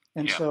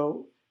 And Yeah.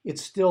 so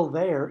it's still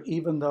there,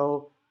 even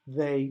though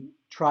they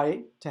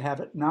try to have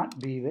it not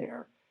be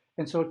there.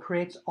 And so it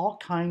creates all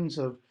kinds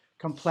of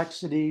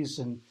complexities,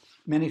 and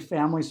many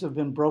families have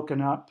been broken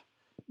up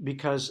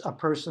because a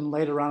person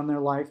later on in their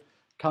life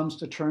comes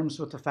to terms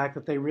with the fact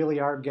that they really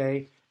are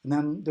gay, and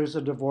then there's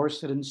a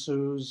divorce that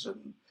ensues,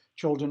 and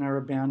children are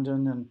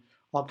abandoned, and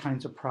all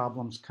kinds of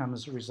problems come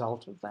as a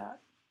result of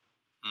that.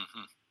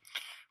 Mm-hmm.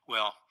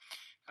 Well,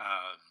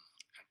 a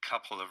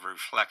couple of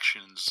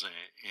reflections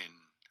in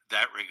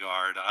that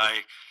regard.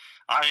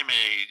 I'm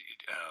a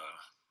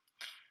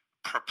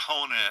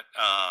proponent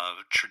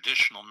of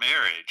traditional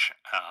marriage.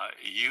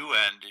 You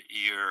and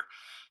your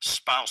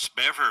spouse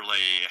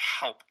Beverly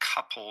help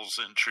couples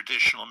in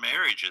traditional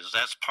marriages.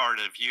 That's part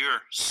of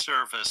your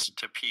service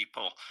to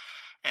people.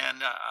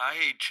 And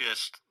I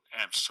just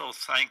am so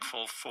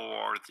thankful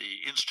for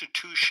the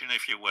institution,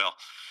 if you will,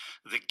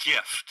 the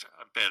gift,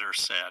 better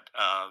said,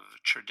 of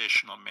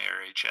traditional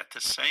marriage. At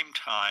the same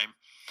time,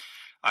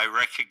 I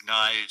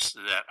recognize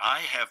that I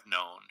have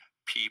known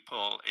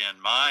people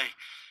in my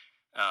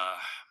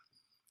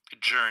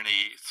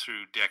journey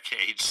through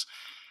decades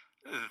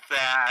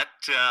that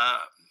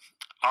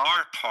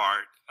are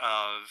part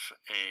of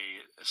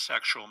a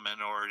sexual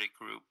minority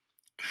group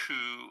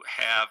who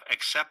have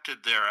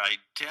accepted their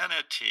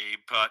identity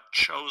but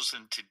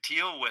chosen to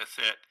deal with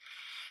it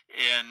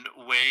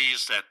in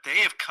ways that they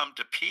have come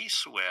to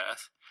peace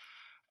with.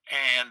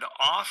 And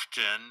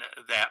often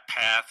that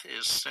path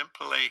is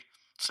simply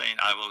saying,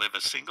 I will live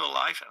a single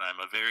life and I'm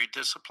a very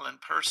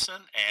disciplined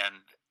person, and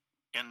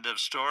end of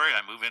story.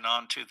 I'm moving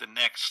on to the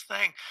next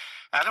thing.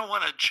 I don't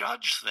want to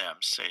judge them.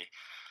 See,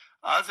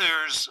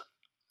 others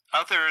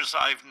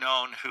I've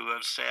known who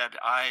have said,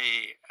 I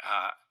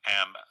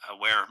am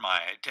aware of my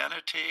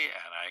identity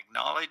and I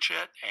acknowledge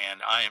it,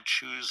 and I am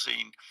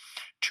choosing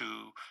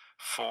to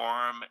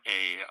form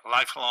a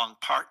lifelong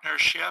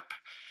partnership.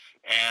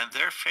 And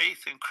their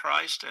faith in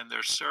Christ and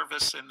their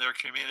service in their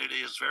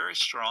community is very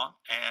strong,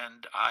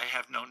 and I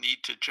have no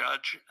need to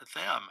judge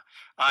them.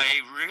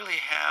 I really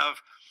have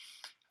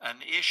an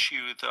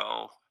issue,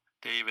 though,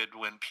 David,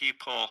 when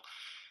people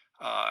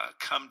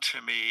come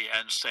to me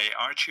and say,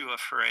 aren't you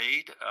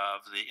afraid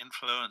of the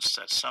influence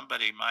that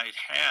somebody might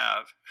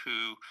have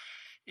who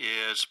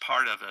is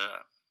part of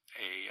a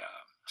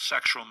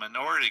sexual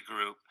minority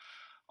group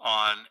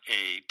on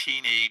a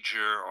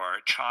teenager or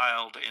a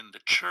child in the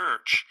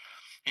church?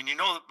 And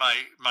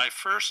my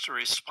first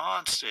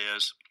response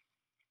is,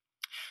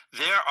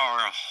 there are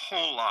a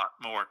whole lot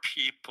more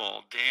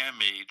people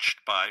damaged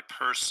by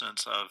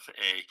persons of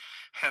a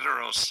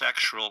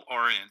heterosexual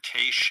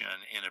orientation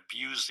in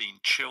abusing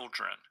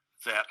children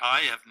that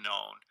I have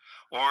known,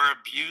 or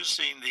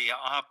abusing the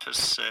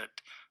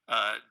opposite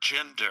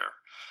gender.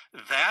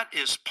 That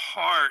is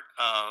part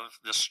of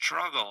the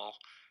struggle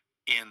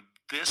in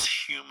this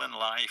human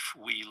life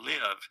we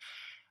live.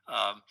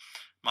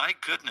 My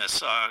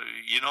goodness,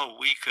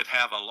 we could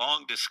have a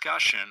long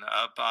discussion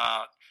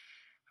about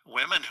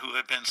women who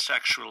have been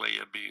sexually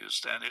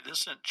abused, and it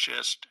isn't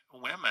just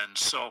women.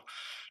 So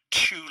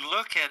to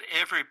look at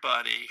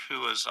everybody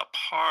who is a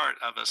part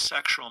of a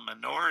sexual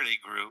minority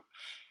group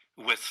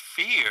with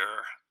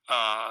fear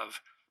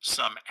of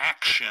some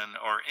action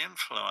or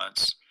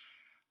influence,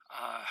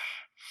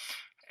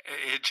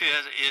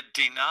 it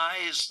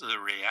denies the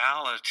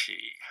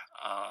reality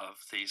of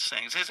these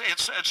things.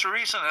 It's a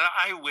reason that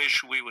I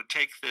wish we would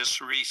take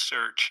this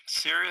research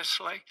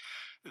seriously,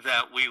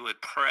 that we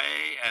would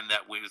pray and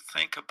that we would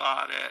think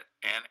about it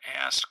and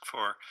ask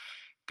for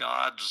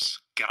God's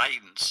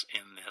guidance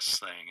in this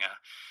thing.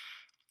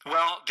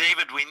 Well,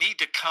 David, we need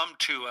to come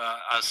to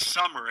a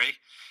summary.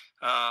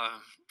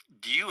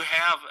 Do you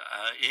have,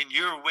 in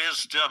your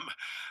wisdom,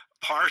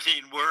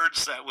 parting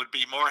words that would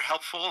be more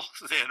helpful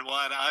than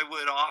what I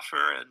would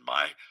offer in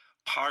my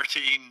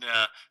parting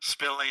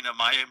spilling of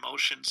my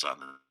emotions on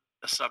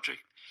the subject?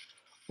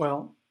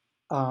 Well,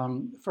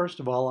 first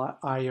of all,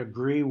 I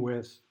agree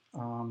with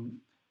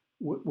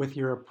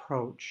your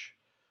approach,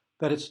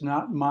 that it's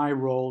not my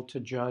role to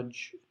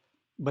judge,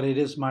 but it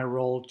is my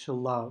role to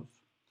love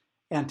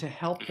and to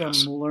help them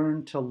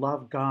learn to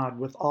love God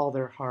with all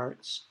their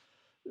hearts.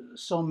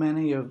 So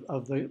many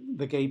of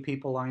the gay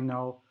people I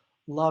know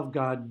love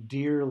God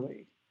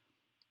dearly,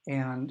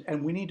 and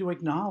we need to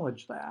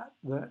acknowledge that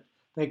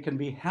they can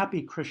be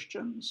happy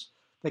Christians,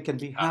 they can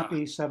be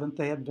happy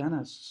Seventh-day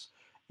Adventists,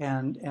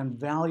 and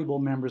valuable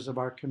members of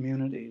our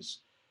communities.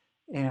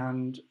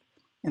 And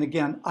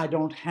again, I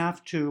don't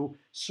have to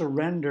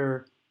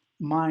surrender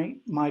my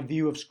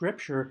view of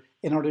Scripture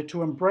in order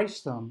to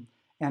embrace them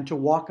and to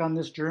walk on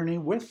this journey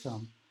with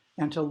them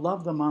and to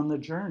love them on the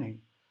journey.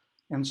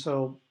 And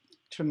so,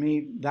 to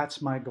me,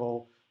 that's my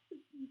goal,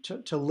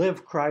 to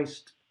live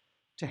Christ,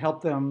 to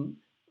help them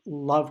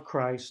love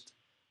Christ,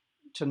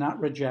 to not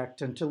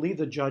reject, and to leave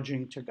the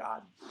judging to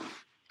God.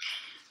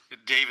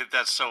 David,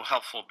 that's so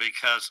helpful,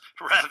 because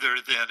rather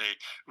than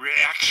a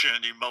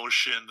reaction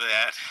emotion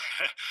that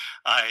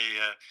I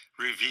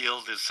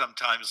revealed is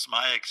sometimes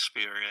my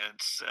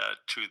experience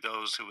to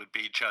those who would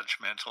be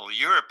judgmental,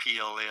 your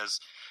appeal is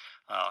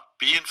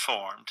be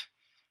informed,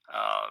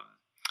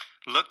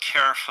 look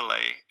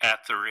carefully at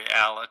the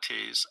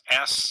realities,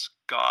 ask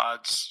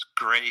God's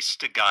grace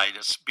to guide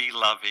us, be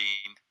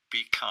loving,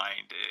 be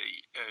kind.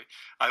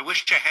 I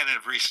wish I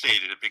hadn't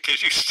restated it,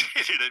 because you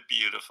stated it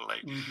beautifully.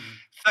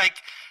 Mm-hmm.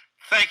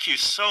 Thank you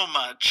so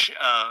much,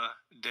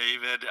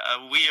 David.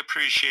 We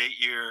appreciate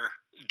your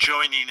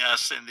joining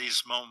us in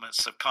these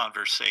moments of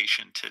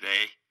conversation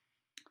today.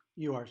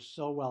 You are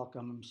so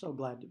welcome. I'm so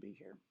glad to be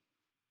here.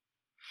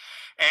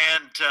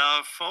 And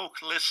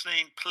folk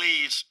listening,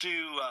 please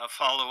do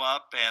follow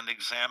up and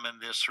examine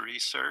this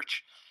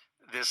research.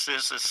 This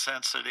is a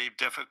sensitive,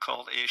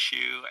 difficult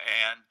issue,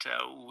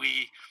 and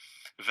we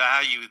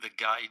value the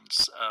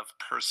guidance of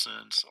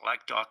persons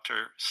like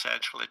Dr.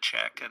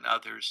 Sedlicek and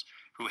others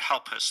who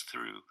help us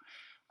through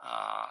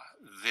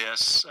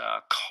this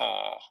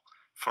call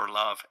for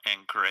love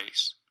and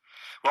grace.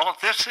 Well,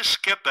 this is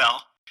Skip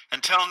Bell.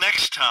 Until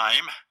next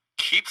time,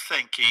 keep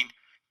thinking,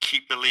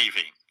 keep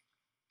believing.